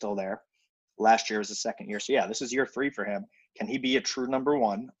Trace was still there. Last year was his 2nd year, so yeah, this is year 3 for him. Can he be a true number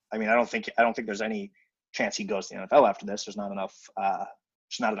one? I mean, I don't think there's any chance he goes to the NFL after this. There's not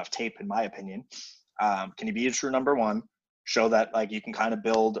enough tape, in my opinion. Can he be a true number one? Show that you can kind of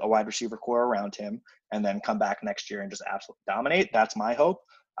build a wide receiver core around him and then come back next year and just absolutely dominate. That's my hope.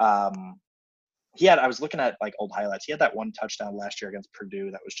 I was looking at old highlights. He had that 1 touchdown last year against Purdue.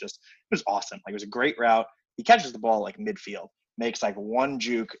 That was it was awesome. It was a great route. He catches the ball midfield, makes 1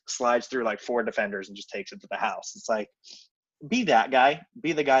 juke, slides through 4 defenders and just takes it to the house. It's be that guy.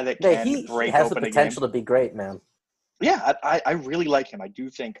 Be the guy that can break open a game. He has the potential to be great, man. Yeah, I really like him. I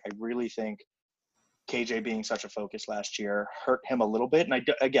really think KJ being such a focus last year hurt him a little bit. And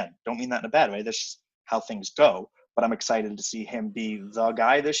don't mean that in a bad way. That's just how things go. But I'm excited to see him be the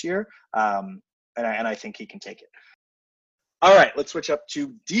guy this year. And I think he can take it. All right, let's switch up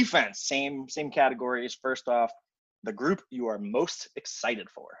to defense. Same categories. First off, the group you are most excited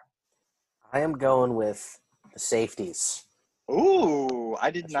for. I am going with the safeties. Ooh,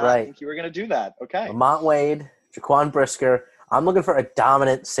 I did That's not right. think you were going to do that. Okay. Lamont Wade, Jaquan Brisker. I'm looking for a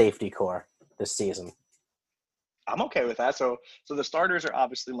dominant safety core this season. I'm okay with that. So the starters are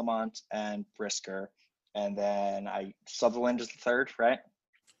obviously Lamont and Brisker, and then Sutherland is the third, right?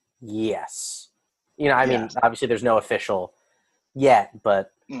 Yes. I mean, Yes. obviously there's no official yet,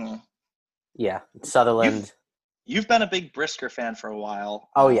 but yeah, Sutherland. You've been a big Brisker fan for a while.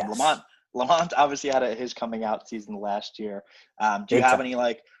 Oh, yes. Lamont obviously had his coming out season last year. Do you Big have time.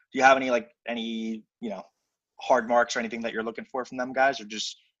 any hard marks or anything that you're looking for from them guys, or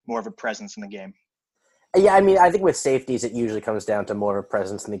just more of a presence in the game? Yeah, I mean, I think with safeties, it usually comes down to more of a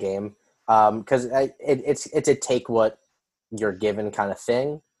presence in the game because it's a take what you're given kind of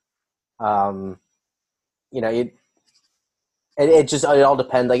thing. It all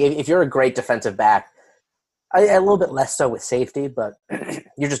depends. Like if you're a great defensive back, a little bit less so with safety, but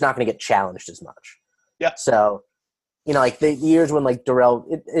you're just not going to get challenged as much. Yeah. So, like the years when like Darrell,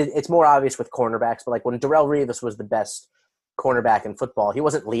 it's more obvious with cornerbacks, but like when Darrell Revis was the best cornerback in football, he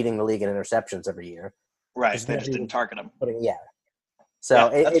wasn't leading the league in interceptions every year. Right. They just didn't target him. So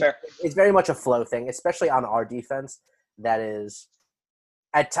that's fair. It's very much a flow thing, especially on our defense. That is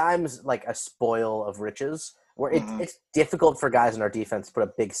at times like a spoil of riches, where it's difficult for guys in our defense to put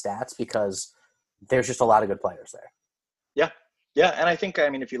up big stats because there's just a lot of good players there. Yeah, and I think,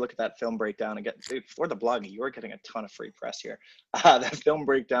 if you look at that film breakdown, again, for the blog, you are getting a ton of free press here. That film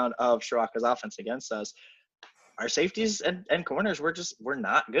breakdown of Shiraka's offense against us, our safeties and corners were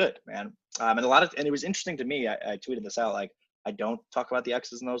not good, man. And it was interesting to me. I tweeted this out, like, I don't talk about the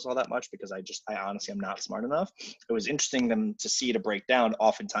X's and O's all that much because I honestly am not smart enough. It was interesting to see to break down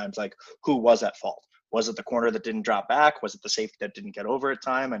oftentimes, like, who was at fault. Was it the corner that didn't drop back? Was it the safety that didn't get over at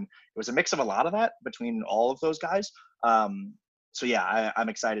time? And it was a mix of a lot of that between all of those guys. So yeah, I'm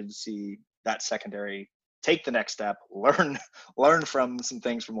excited to see that secondary take the next step, learn from some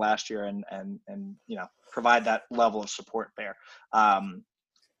things from last year, and provide that level of support there.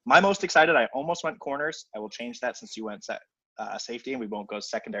 My most excited, I almost went corners. I will change that since you went safety, and we won't go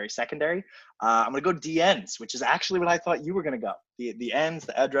secondary. I'm going to go D ends, which is actually what I thought you were going to go. The ends,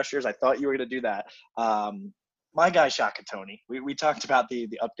 the edge rushers. I thought you were going to do that. My guy Shaka Toney. We talked about the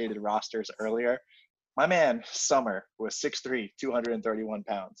updated rosters earlier. My man, Summer, was 6'3", 231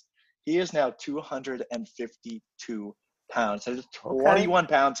 pounds. He is now 252 pounds. That is 21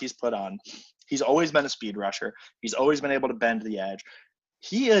 pounds he's put on. He's always been a speed rusher. He's always been able to bend the edge.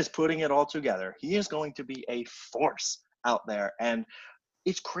 He is putting it all together. He is going to be a force out there. And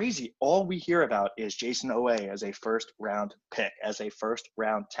it's crazy. All we hear about is Jason Oweh as a first-round pick, as a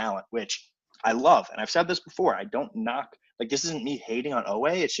first-round talent, which I love. And I've said this before. I don't knock. Like, this isn't me hating on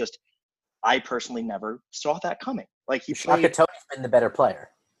Oweh. It's just I personally never saw that coming. Like, Shaka Toney's been the better player.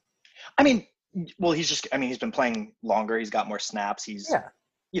 He's been playing longer. He's got more snaps.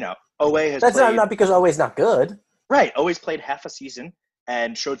 Oweh has That's played. not because Oweh's not good. Right. Oweh's played half a season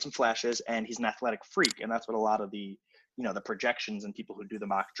and showed some flashes, and he's an athletic freak. And that's what a lot of the projections and people who do the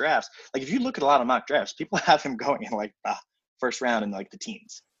mock drafts, like if you look at a lot of mock drafts, people have him going in like the first round in like the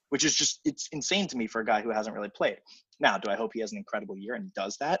teens, which is it's insane to me for a guy who hasn't really played. Now, do I hope he has an incredible year and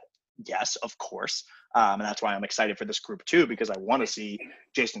does that? Yes, of course. And that's why I'm excited for this group too, because I want to see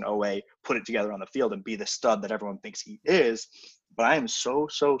Jason Oweh put it together on the field and be the stud that everyone thinks he is. But I am so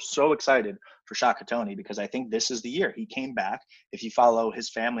excited for Shaka Toney because I think this is the year. He came back. If you follow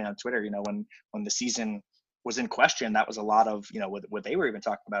his family on Twitter, when the season was in question, that was a lot of, what they were even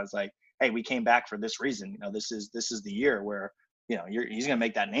talking about is like, hey, we came back for this reason. This is the year where, he's going to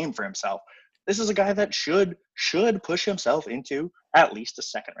make that name for himself. This is a guy that should push himself into at least a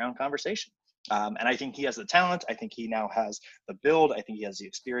second round conversation. And I think he has the talent. I think he now has the build. I think he has the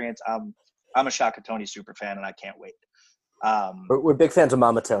experience. I'm a Shaka Toney super fan, and I can't wait. We're big fans of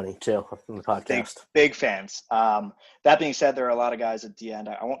Mama Toney too on the podcast. Big fans. That being said, there are a lot of guys at the end.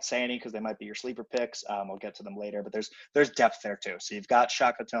 I won't say any because they might be your sleeper picks. We'll get to them later, but there's depth there too. So you've got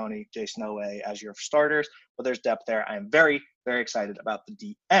Shaka Toney, Jason Oweh as your starters, but there's depth there. I am very, very excited about the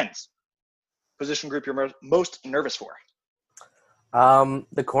D ends. Position group you're most nervous for?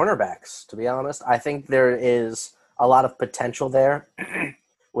 The cornerbacks, to be honest. I think there is a lot of potential there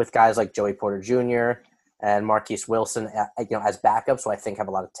with guys like Joey Porter Jr. and Marquise Wilson, as backups, who I think have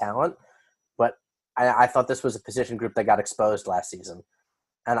a lot of talent. But I thought this was a position group that got exposed last season,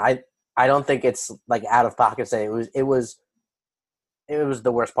 and I don't think it's like out of pocket to say it was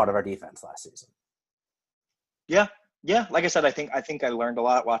the worst part of our defense last season. Yeah. Like I said, I think I learned a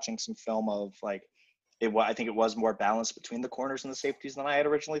lot watching some film of like it. I think it was more balanced between the corners and the safeties than I had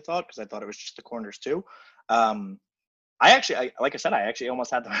originally thought because I thought it was just the corners too. like I said, I actually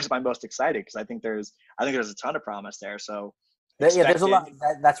almost had them as my most excited because I think there's a ton of promise there. So Yeah, there's a lot.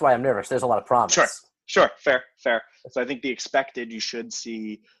 That's why I'm nervous. There's a lot of promise. Sure, fair. So I think the expected, you should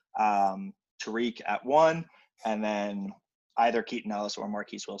see Tariq at 1, and then either Keaton Ellis or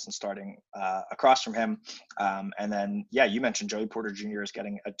Marquise Wilson starting across from him. And then, yeah, you mentioned Joey Porter Jr. is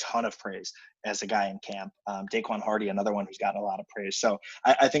getting a ton of praise as a guy in camp. Daquan Hardy, another one who's gotten a lot of praise. So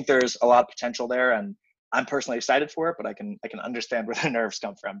I think there's a lot of potential there, and I'm personally excited for it, but I can understand where the nerves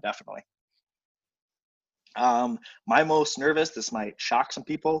come from, definitely. My most nervous, this might shock some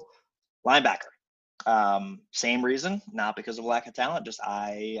people, linebacker. Same reason, not because of lack of talent, just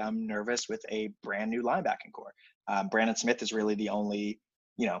I am nervous with a brand new linebacking core. Brandon Smith is really the only,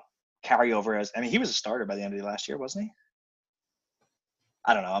 carryover he was a starter by the end of the last year, wasn't he?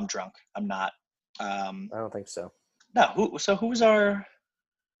 I don't know. I'm drunk. I'm not. I don't think so. No. Who was our?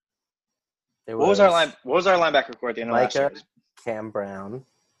 What was our linebacker core at the end of last year? Cam Brown.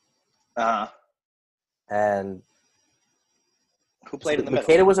 And who played in the middle?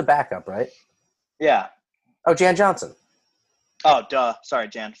 Makeda was a backup, right? Yeah. Oh, Jan Johnson. Oh, duh. Sorry,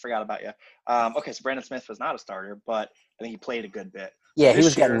 Jan. Forgot about you. Okay, so Brandon Smith was not a starter, but I think he played a good bit. Yeah, he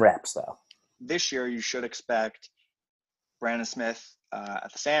was getting reps, though. This year, you should expect Brandon Smith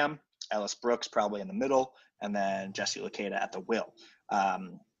at the Sam, Ellis Brooks probably in the middle, and then Jesse Luketa at the will.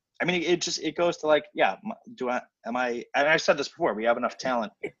 It goes to and I've said this before, we have enough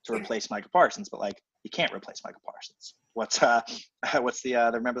talent to replace Micah Parsons, but you can't replace Micah Parsons. What's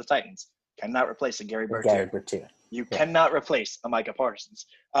the remember the Titans? Cannot replace a Gary Bertier. You cannot replace a Micah Parsons.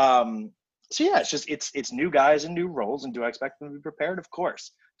 It's new guys and new roles, and do I expect them to be prepared? Of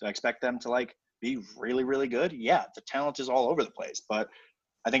course. Do I expect them to be really, really good? Yeah, the talent is all over the place, but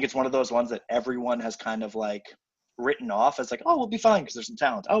I think it's one of those ones that everyone has kind of written off as oh, we'll be fine because there's some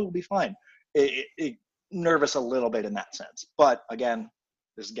talent. Oh, we'll be fine. It nervous a little bit in that sense, but again,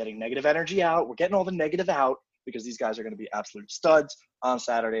 this is getting negative energy out. We're getting all the negative out because these guys are going to be absolute studs on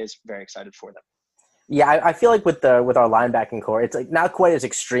Saturdays. Very excited for them. Yeah, I feel like with our linebacking core, it's not quite as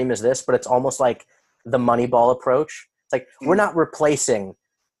extreme as this, but it's almost like the Moneyball approach. It's we're not replacing,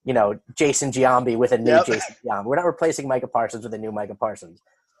 Jason Giambi with a new Jason Giambi. We're not replacing Micah Parsons with a new Micah Parsons.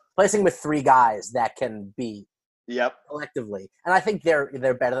 Replacing with 3 guys that can be collectively. And I think they're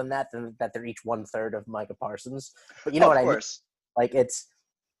better than that they're each 1/3 of Micah Parsons. But you know what I mean?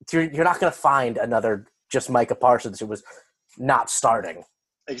 You're not going to find another just Micah Parsons who was not starting.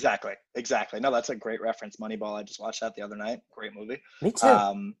 Exactly. No, that's a great reference. Moneyball. I just watched that the other night. Great movie. Me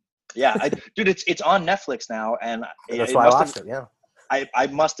too. Dude, it's on Netflix now, and that's why I watched it. Yeah. I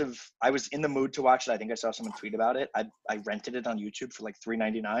was in the mood to watch it. I think I saw someone tweet about it. I rented it on YouTube for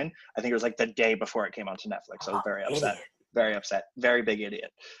 $3.99. I think it was the day before it came onto Netflix. I was very upset. Very upset. Very big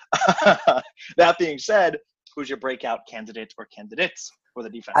idiot. That being said, who's your breakout candidate or candidates for the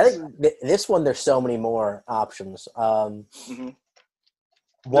defense? I think this one, there's so many more options.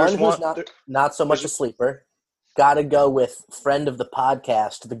 One who's not so much a sleeper. Got to go with friend of the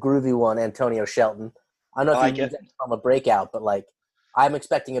podcast, the groovy one, Antonio Shelton. I don't know if you can from a breakout, but I'm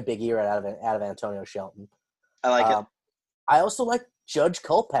expecting a big year out of Antonio Shelton. I like it. I also like Judge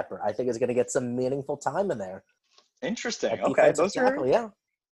Culpepper. I think is going to get some meaningful time in there. Interesting. Okay, those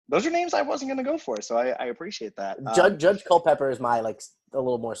are names I wasn't going to go for, so I appreciate that. Judge Culpepper is my a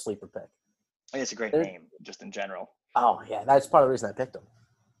little more sleeper pick. I think it's a great name, just in general. Oh yeah, that's part of the reason I picked him.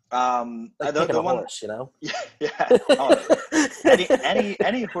 The one, horse, Yeah. Oh,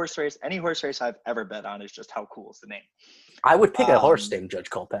 any horse race I've ever bet on is just how cool is the name. I would pick a horse named Judge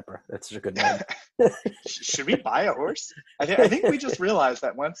Culpepper. That's such a good name. Should we buy a horse? I think we just realized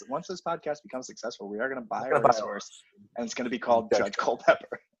that once this podcast becomes successful, we are going to buy a horse, and it's going to be called Judge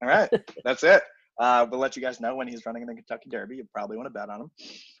Culpepper. All right, that's it. We'll let you guys know when he's running in the Kentucky Derby. You probably want to bet on him.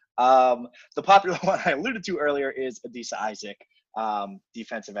 The popular one I alluded to earlier is Adisa Isaac.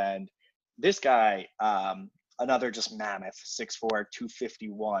 Defensive end. This guy, another just mammoth, 6'4",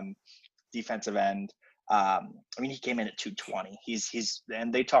 251 defensive end. He came in at 220.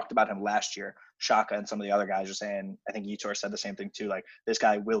 And they talked about him last year. Shaka and some of the other guys are saying, I think Yetur said the same thing too. This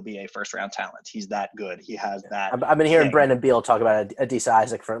guy will be a first round talent. He's that good. He has that. I've been hearing Brendan Beal talk about Adisa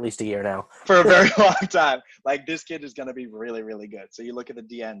Isaac for at least a year now. For a very long time. This kid is going to be really, really good. So you look at the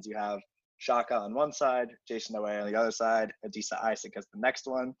DNs, you have Shaka on one side, Jason Noe on the other side, Adisa Isaac as the next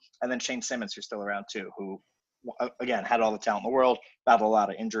one, and then Shane Simmons, who's still around too, who, again, had all the talent in the world, battled a lot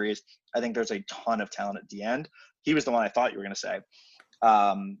of injuries. I think there's a ton of talent at the end. He was the one I thought you were going to say.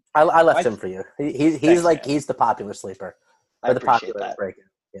 I left him for you. He's the popular sleeper. I appreciate that.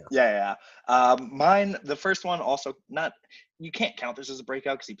 Yeah. Mine, the first one, also not. You can't count this as a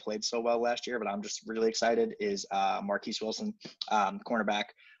breakout because he played so well last year, but I'm just really excited. Is Marquise Wilson, cornerback.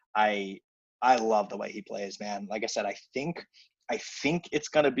 I love the way he plays, man. Like I said, I think it's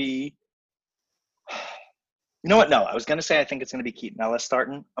gonna be. You know what? No, I was gonna say I think it's gonna be Keaton. Now let's start.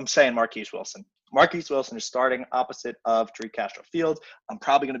 I'm saying Marquise Wilson. Marquise Wilson is starting opposite of Tariq Castro Fields. I'm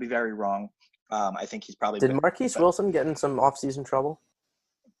probably gonna be very wrong. I think he's probably. Did Marquise Wilson get in some off-season trouble?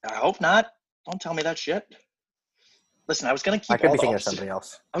 I hope not. Don't tell me that shit. Listen, I was gonna keep. I could be thinking of somebody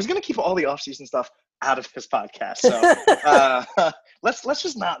else. I was gonna keep all the off-season stuff out of this podcast. So let's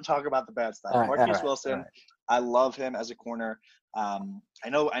just not talk about the bad stuff. Marquise Wilson, I love him as a corner. I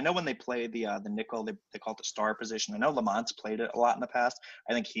know when they play the nickel, they call it the star position. I know Lamont's played it a lot in the past.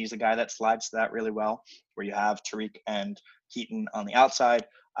 I think he's a guy that slides to that really well, where you have Tariq and Keaton on the outside,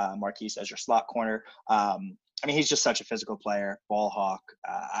 Marquise as your slot corner. I mean, he's just such a physical player, ball hawk.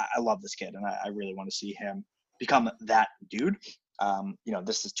 I love this kid, and I really want to see him become that dude.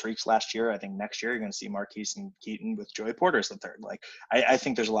 This is Tariq's last year. I think next year you're going to see Marquise and Keaton with Joey Porter as the third. Like, I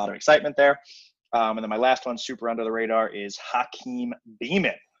think there's a lot of excitement there. And then my last one, super under the radar, is Hakeem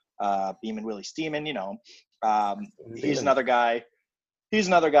Beamon. Beamon Willie Steeman, he's another guy. He's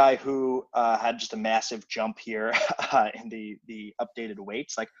another guy who had just a massive jump here in the updated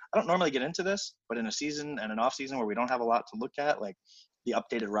weights. Like, I don't normally get into this, but in a season and an off season where we don't have a lot to look at, like the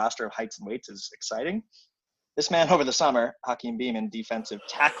updated roster of heights and weights is exciting. This man over the summer, Hakeem Beamon, defensive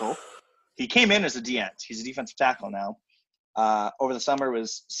tackle. He came in as a D-end. He's a defensive tackle now. Over the summer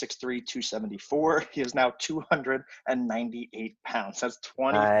was 6'3", 274. He is now 298 pounds. That's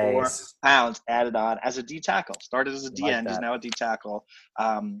 24 pounds added on as a D tackle. Started as a D end, is now a D tackle.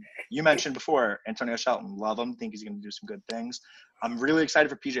 You mentioned before Antonio Shelton. Love him. Think he's going to do some good things. I'm really excited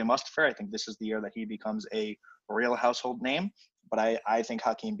for PJ Mustipher. I think this is the year that he becomes a real household name. But I think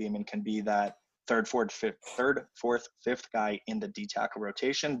Hakeem Beamon can be that third, fourth, fifth guy in the D tackle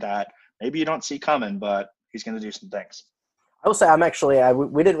rotation that maybe you don't see coming, but he's going to do some things. I will say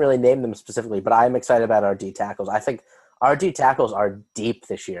we didn't really name them specifically, but I'm excited about our D tackles. I think our D tackles are deep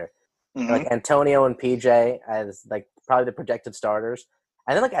this year. Mm-hmm. Like Antonio and PJ as like probably the projected starters.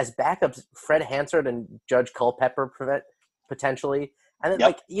 And then like as backups, Fred Hansard and Judge Culpepper potentially. And then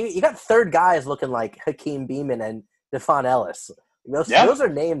like you got third guys looking like Hakeem Beamon and Devon Ellis. Those are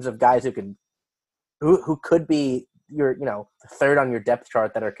names of guys who could be your third on your depth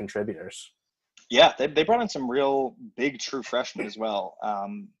chart that are contributors. Yeah, they brought in some real big true freshmen as well.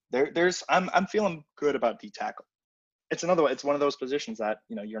 I'm feeling good about D tackle. It's one of those positions that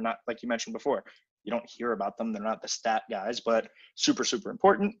you're not, like you mentioned before, you don't hear about them. They're not the stat guys, but super, super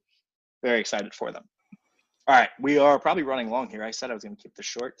important. Very excited for them. All right, we are probably running long here. I said I was going to keep this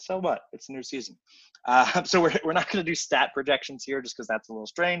short. So what? It's a new season. So we're not going to do stat projections here just because that's a little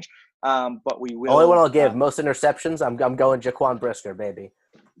strange. But we will. Only one I'll give. Most interceptions, I'm going Jaquan Brisker, baby.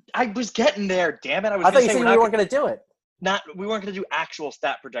 I was getting there. Damn it! I thought you said we weren't going to do it. We weren't going to do actual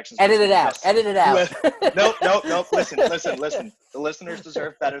stat projections. Edit it out. Nope. Listen. The listeners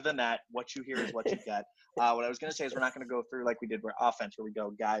deserve better than that. What you hear is what you get. What I was going to say is we're not going to go through like we did with offense, where we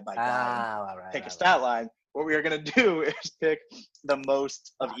go guy by guy, pick a stat line. What we are going to do is pick the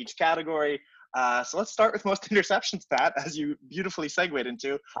most of each category. So let's start with most interception stat, as you beautifully segued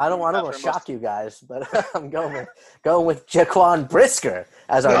into. I don't want to shock you guys, but I'm going with Jaquan Brisker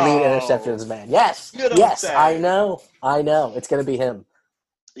as our lead interceptions man. Yes, I know. It's going to be him.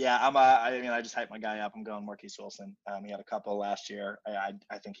 Yeah, I just hyped my guy up. I'm going Marquise Wilson. He had a couple last year. I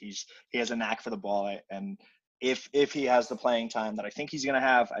think he has a knack for the ball, and if he has the playing time that I think he's going to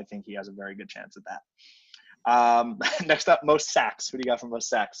have, I think he has a very good chance at that. Next up, most sacks. Who do you got for most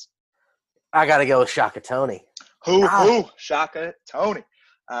sacks? I got to go with Shaka Toney. Who? Shaka Toney.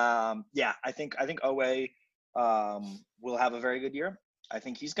 I think Owe will have a very good year. I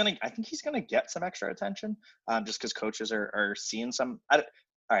think he's gonna get some extra attention, just because coaches are seeing some. All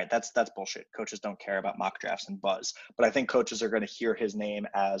right, that's bullshit. Coaches don't care about mock drafts and buzz, but I think coaches are going to hear his name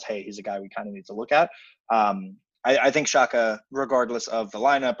as, hey, he's a guy we kind of need to look at. I think Shaka, regardless of the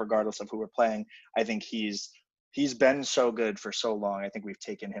lineup, regardless of who we're playing, I think he's been so good for so long. I think we've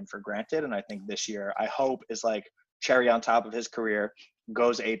taken him for granted. And I think this year, I hope, is like cherry on top of his career,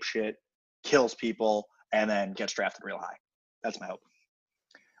 goes ape shit, kills people, and then gets drafted real high. That's my hope.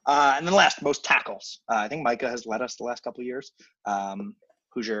 And then last, most tackles. I think Micah has led us the last couple of years.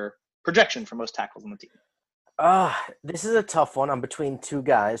 Who's your projection for most tackles on the team? This is a tough one. I'm between two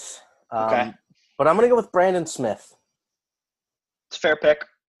guys. Okay. But I'm going to go with Brandon Smith. It's a fair pick.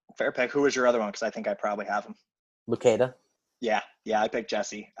 Who was your other one? Because I think I probably have him. Luketa. Yeah, I picked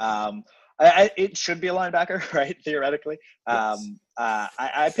Jesse. I It should be a linebacker, right? Theoretically. Yes.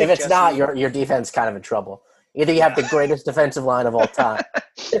 I If picked it's not, Jesse. your defense kind of in trouble. Either you have the greatest defensive line of all time.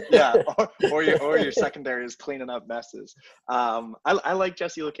 Yeah, or your secondary is cleaning up messes. I like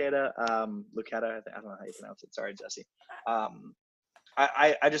Jesse Luketa. Luketa, I don't know how you pronounce it. Sorry, Jesse.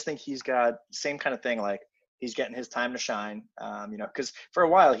 I just think he's got same kind of thing. Like he's getting his time to shine. Because for a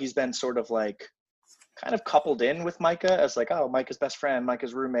while he's been sort of like kind of coupled in with Micah as like, oh, Micah's best friend,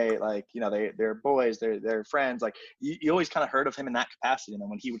 Micah's roommate. Like they're boys, they're friends. Like you always kind of heard of him in that capacity. And then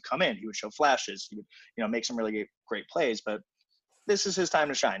when he would come in, he would show flashes. He would make some really great plays. But this is his time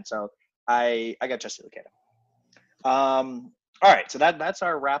to shine. So I got Jesse Luketa. All right, so that's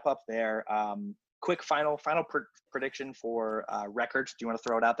our wrap up there. Quick final prediction for records. Do you want to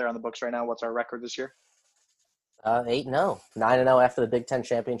throw it out there on the books right now? What's our record this year? 8-0, 9-0 after the Big Ten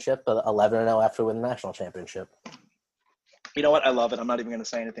championship, but 11-0 after winning the national championship. You know what? I love it. I'm not even going to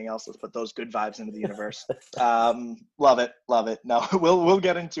say anything else. Let's put those good vibes into the universe. Love it. No, we'll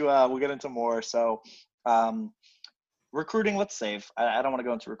get into more. So, recruiting. Let's save. I don't want to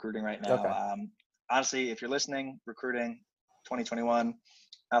go into recruiting right now. Okay. Honestly, if you're listening, recruiting 2021.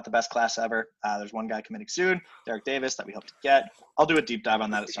 Not the best class ever. There's one guy committing soon, Derek Davis, that we hope to get. I'll do a deep dive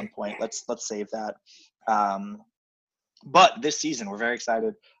on that at some point. Let's save that. But this season, we're very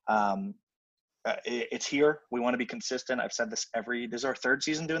excited. It's here. We want to be consistent. I've said this this is our third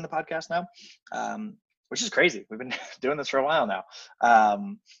season doing the podcast now, which is crazy. We've been doing this for a while now.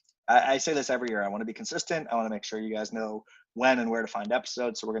 I say this every year. I want to be consistent. I want to make sure you guys know when and where to find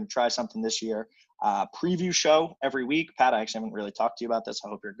episodes. So we're going to try something this year. Preview show every week. Pat, I actually haven't really talked to you about this. I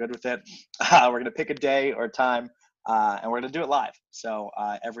hope you're good with it. We're going to pick a day or time, and we're going to do it live. So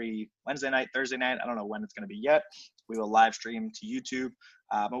every Wednesday night, Thursday night, I don't know when it's going to be yet, we will live stream to YouTube,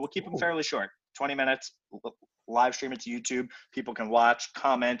 but we'll keep them fairly short, 20 minutes, live stream it to YouTube. People can watch,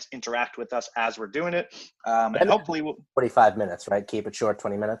 comment, interact with us as we're doing it. And hopefully 45 minutes, right? Keep it short,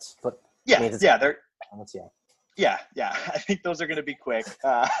 20 minutes. But yeah. Yeah. I think those are going to be quick.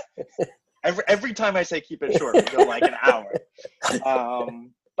 Every time I say keep it short, we go like an hour.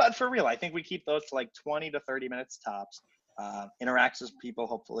 But for real, I think we keep those to like 20 to 30 minutes tops. Interacts with people,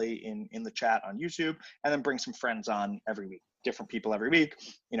 hopefully, in the chat on YouTube, and then bring some friends on every week. Different people every week.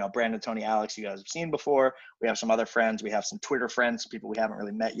 Brandon, Tony, Alex, you guys have seen before. We have some other friends. We have some Twitter friends, people we haven't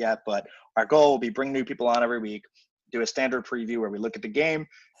really met yet. But our goal will be bring new people on every week, do a standard preview where we look at the game,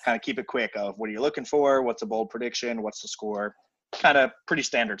 kind of keep it quick of what are you looking for, what's a bold prediction, what's the score, kind of pretty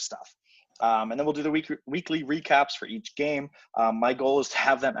standard stuff. And then we'll do the weekly recaps for each game. My goal is to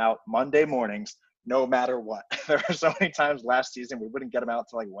have them out Monday mornings, no matter what. There are so many times last season we wouldn't get them out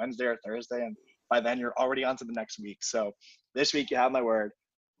till like Wednesday or Thursday, and by then you're already on to the next week. So this week you have my word.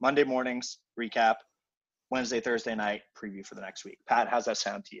 Monday mornings, recap. Wednesday, Thursday night, preview for the next week. Pat, how's that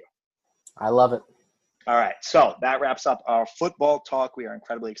sound to you? I love it. All right, so that wraps up our football talk. We are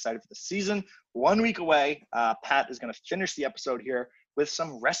incredibly excited for the season. 1 week away. Pat is going to finish the episode here with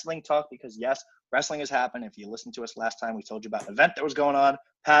some wrestling talk because, yes, wrestling has happened. If you listened to us last time, we told you about an event that was going on.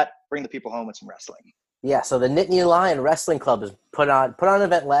 Pat, bring the people home with some wrestling. Yeah, so the Nittany Lion Wrestling Club has put on an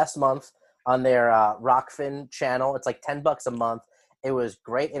event last month on their Rockfin channel. It's like $10 a month. It was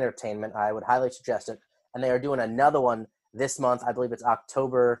great entertainment. I would highly suggest it. And they are doing another one this month. I believe it's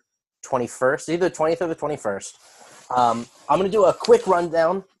October 21st, either the 20th or the 21st. I'm going to do a quick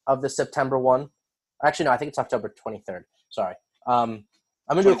rundown of the September one. Actually, no, I think it's October 23rd. Sorry. I'm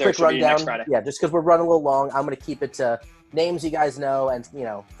going to do a quick rundown. Yeah, just because we're running a little long. I'm going to keep it to names you guys know and,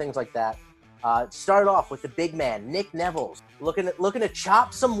 things like that. Start off with the big man, Nick Nevels, looking to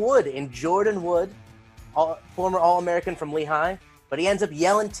chop some wood in Jordan Wood, former All-American from Lehigh, but he ends up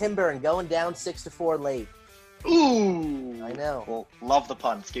yelling timber and going down 6-4 late. Ooh. I know. Well, love the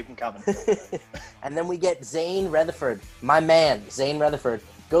puns. Keep them coming. And then we get Zane Rutherford. My man, Zane Rutherford,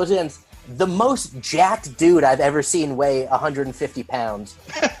 goes against the most jacked dude I've ever seen weigh 150 pounds.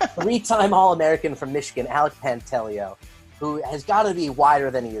 3-time All-American from Michigan, Alec Pantaleo, who has got to be wider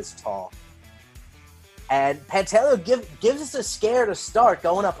than he is tall. And Pantaleo gives us a scare to start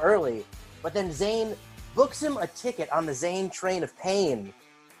going up early, but then Zane books him a ticket on the Zane train of pain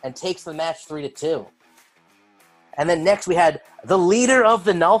and takes the match 3-2. And then next we had the leader of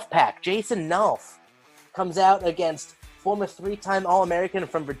the Nulf Pack, Jason Nulf, comes out against former 3-time All-American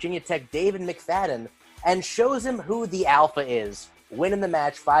from Virginia Tech, David McFadden, and shows him who the alpha is, winning the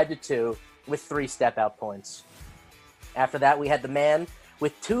match 5-2 with 3 step-out points. After that, we had the man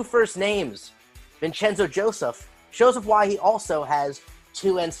with 2 first names, Vincenzo Joseph, shows us why he also has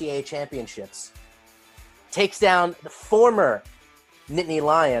 2 NCAA championships. Takes down the former Nittany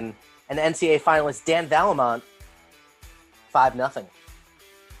Lion and NCAA finalist Dan Valamont 5-0.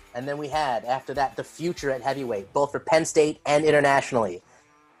 And then we had, after that, the future at heavyweight, both for Penn State and internationally.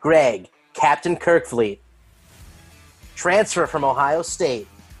 Greg, Captain Kirkfleet, transfer from Ohio State,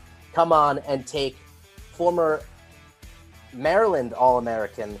 come on and take former Maryland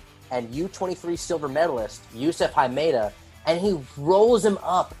All-American and U23 silver medalist, Yusef Haimeda, and he rolls him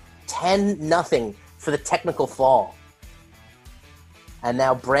up 10-0 for the technical fall. And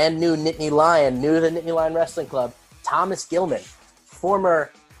now brand new Nittany Lion, new to the Nittany Lion Wrestling Club, Thomas Gilman,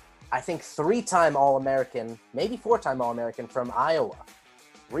 former, I think, 3-time All-American, maybe 4-time All-American from Iowa.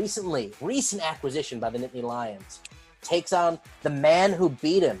 Recent acquisition by the Nittany Lions, takes on the man who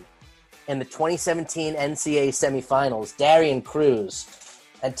beat him in the 2017 NCAA semifinals, Darian Cruz.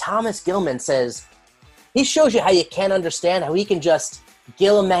 And Thomas Gilman says, he shows you how you can't understand how he can just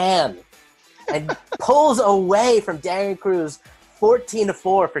gill a man, and pulls away from Darian Cruz 14-4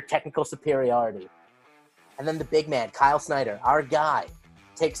 for technical superiority. And then the big man, Kyle Snyder, our guy,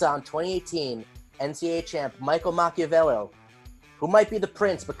 takes on 2018 NCAA champ Michael Machiavello, who might be the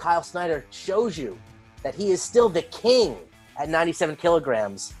prince, but Kyle Snyder shows you that he is still the king at 97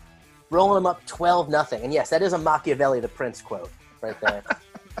 kilograms, rolling him up 12-0. And yes, that is a Machiavelli the Prince quote right there.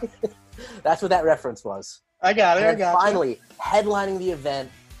 That's what that reference was. I got it. And then finally, headlining the event,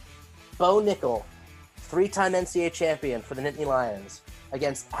 Bo Nickel, 3-time NCAA champion for the Nittany Lions,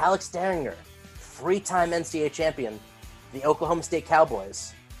 against Alex Derringer, 3-time NCAA champion, the Oklahoma State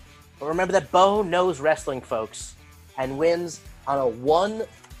Cowboys. But remember that Bo knows wrestling, folks, and wins on a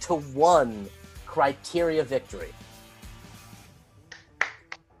 1-1 criteria victory.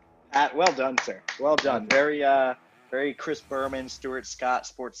 Well done, sir. Well done. Very Chris Berman, Stuart Scott,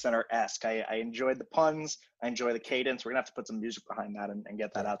 Sports Center-esque. I enjoyed the puns. I enjoy the cadence. We're going to have to put some music behind that and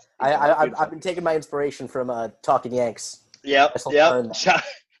get that out. I've been taking my inspiration from Talking Yanks. Yep.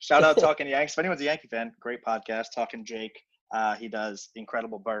 Shout out Talking Yanks. If anyone's a Yankee fan, great podcast. Talking Jake. He does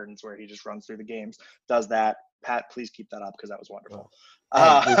incredible burns where he just runs through the games. Does that. Pat, please keep that up because that was wonderful. We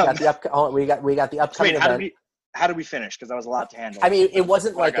got the upcoming event. How did we finish? Because that was a lot to handle. I mean, it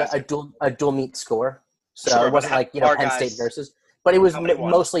wasn't like a dual meet score. So sure, it wasn't like, Penn State versus, but it was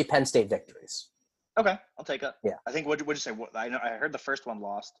mostly Penn State victories. Okay, I'll take it. Yeah. I think, what'd you say? I heard the first one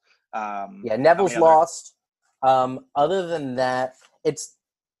lost. Neville's lost. Other than that,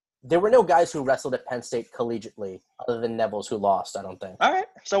 there were no guys who wrestled at Penn State collegiately other than Neville's who lost, I don't think. All right.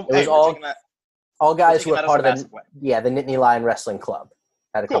 So it was all guys who were part of the Nittany Lion Wrestling Club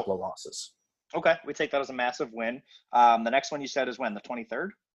had a couple of losses. Okay, we take that as a massive win. The next one you said is when? The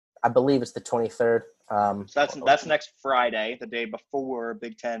 23rd? I believe it's the 23rd. So that's next Friday, the day before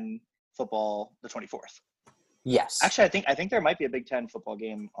Big Ten football, the 24th. Yes. Actually, I think there might be a Big Ten football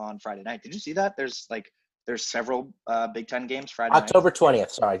game on Friday night. Did you see that? There's several Big Ten games Friday night. October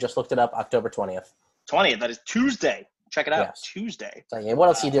 20th. Sorry, I just looked it up. October 20th. 20th. That is Tuesday. Check it out. Yes. Tuesday. So, what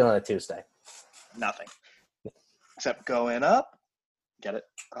else are you doing on a Tuesday? Nothing. Except going up. Get it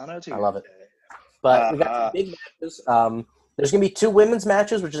on a Tuesday. I love it. But we got some big matches. There's going to be 2 women's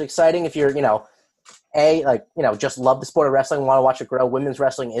matches, which is exciting if you're, just love the sport of wrestling and want to watch it grow. Women's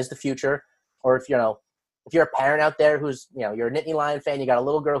wrestling is the future. Or if you're a parent out there who's, you're a Nittany Lion fan, you got a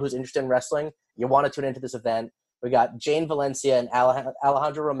little girl who's interested in wrestling, you want to tune into this event. We got Jane Valencia and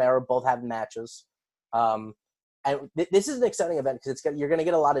Alejandro Romero both having matches. And this is an exciting event because you're going to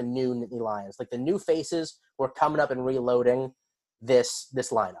get a lot of new Nittany Lions. Like the new faces who are coming up and reloading this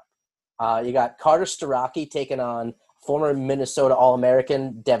lineup. You got Carter Starocki taking on former Minnesota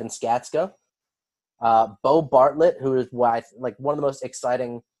All-American Devin Skatska. Bo Bartlett, who is one of the most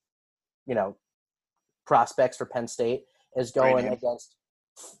exciting, prospects for Penn State, is going against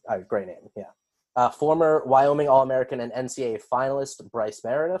great name, yeah. Former Wyoming All-American and NCAA finalist Bryce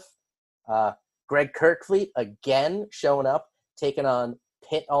Meredith. Greg Kirkfleet, again, showing up, taking on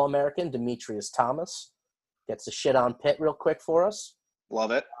Pitt All-American Demetrius Thomas. Gets the shit on Pitt real quick for us.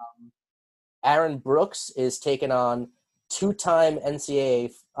 Love it. Aaron Brooks is taking on two-time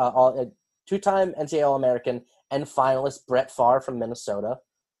NCAA All-American and finalist Brett Farr from Minnesota.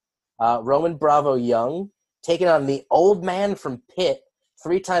 Roman Bravo Young taking on the old man from Pitt,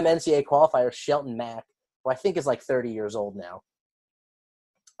 3-time NCAA qualifier Shelton Mack, who I think is like 30 years old now.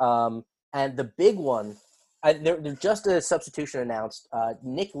 And the big one, there's just a substitution announced.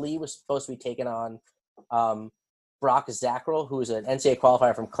 Nick Lee was supposed to be taking on Brock Zackrell, who is an NCAA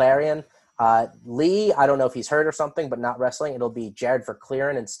qualifier from Clarion. Lee, I don't know if he's hurt or something, but not wrestling. It'll be Jared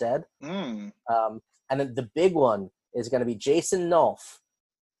Verclaren instead. And then the big one is going to be Jason Nolf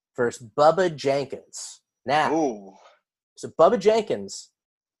versus Bubba Jenkins. Now, so Bubba Jenkins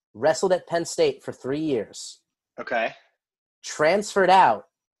wrestled at Penn State for 3 years. Okay. Transferred out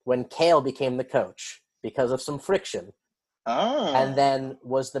when Kale became the coach because of some friction. Oh. and then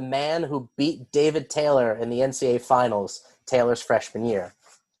was the man who beat David Taylor in the NCAA finals Taylor's freshman year.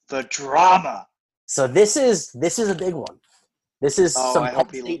 The drama. So this is a big one. This is some I Penn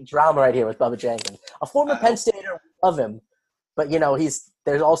hope State drama right here with Bubba Jenkins. A former I Penn hope- Stater, we love him, but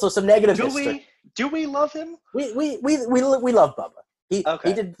there's also some negative Do history. we love him? We love Bubba. He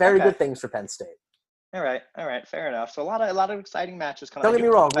did very good things for Penn State. All right, fair enough. So a lot of exciting matches coming. Don't get me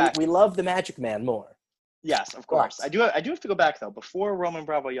wrong, we love the Magic Man more. Yes, of course. I do have to go back though. Before Roman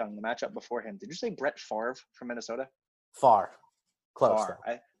Bravo Young, the matchup before him, did you say Brett Favre from Minnesota? Far. Close.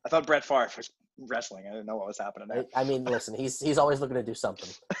 I thought Brett Favre was wrestling. I didn't know what was happening there. I mean, listen, he's always looking to do something.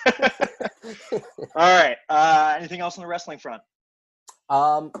 All right. Anything else on the wrestling front?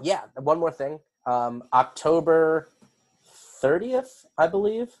 Yeah, one more thing. October 30th, I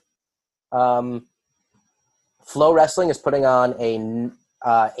believe. Flow Wrestling is putting on a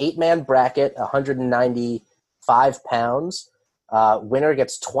 8-man bracket, 195 pounds. Winner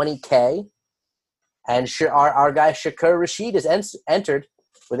gets $20K. And our guy Shakur Rashid is entered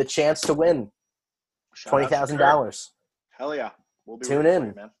with a chance to win $20,000. Hell yeah. We'll be Tune rooting in. for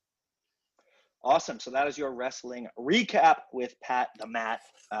you, man. Awesome. So that is your wrestling recap with Pat the Mat.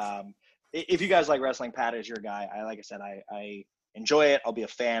 If you guys like wrestling, Pat is your guy. Like I said, I enjoy it. I'll be a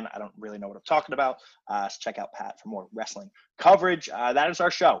fan. I don't really know what I'm talking about. So check out Pat for more wrestling coverage. That is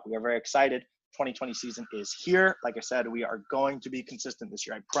our show. We are very excited. 2020 season is here. Like I said, we are going to be consistent this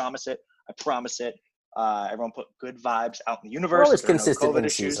year. I promise it. Everyone put good vibes out in the universe. We're always There are consistent no in COVID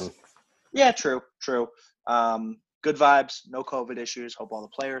issues. season. Yeah, true. Good vibes, no COVID issues. Hope all the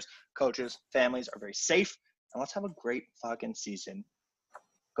players, coaches, families are very safe. And let's have a great fucking season.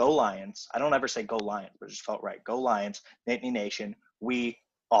 Go Lions. I don't ever say go Lions, but it just felt right. Go Lions. Nittany Nation. We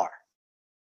are.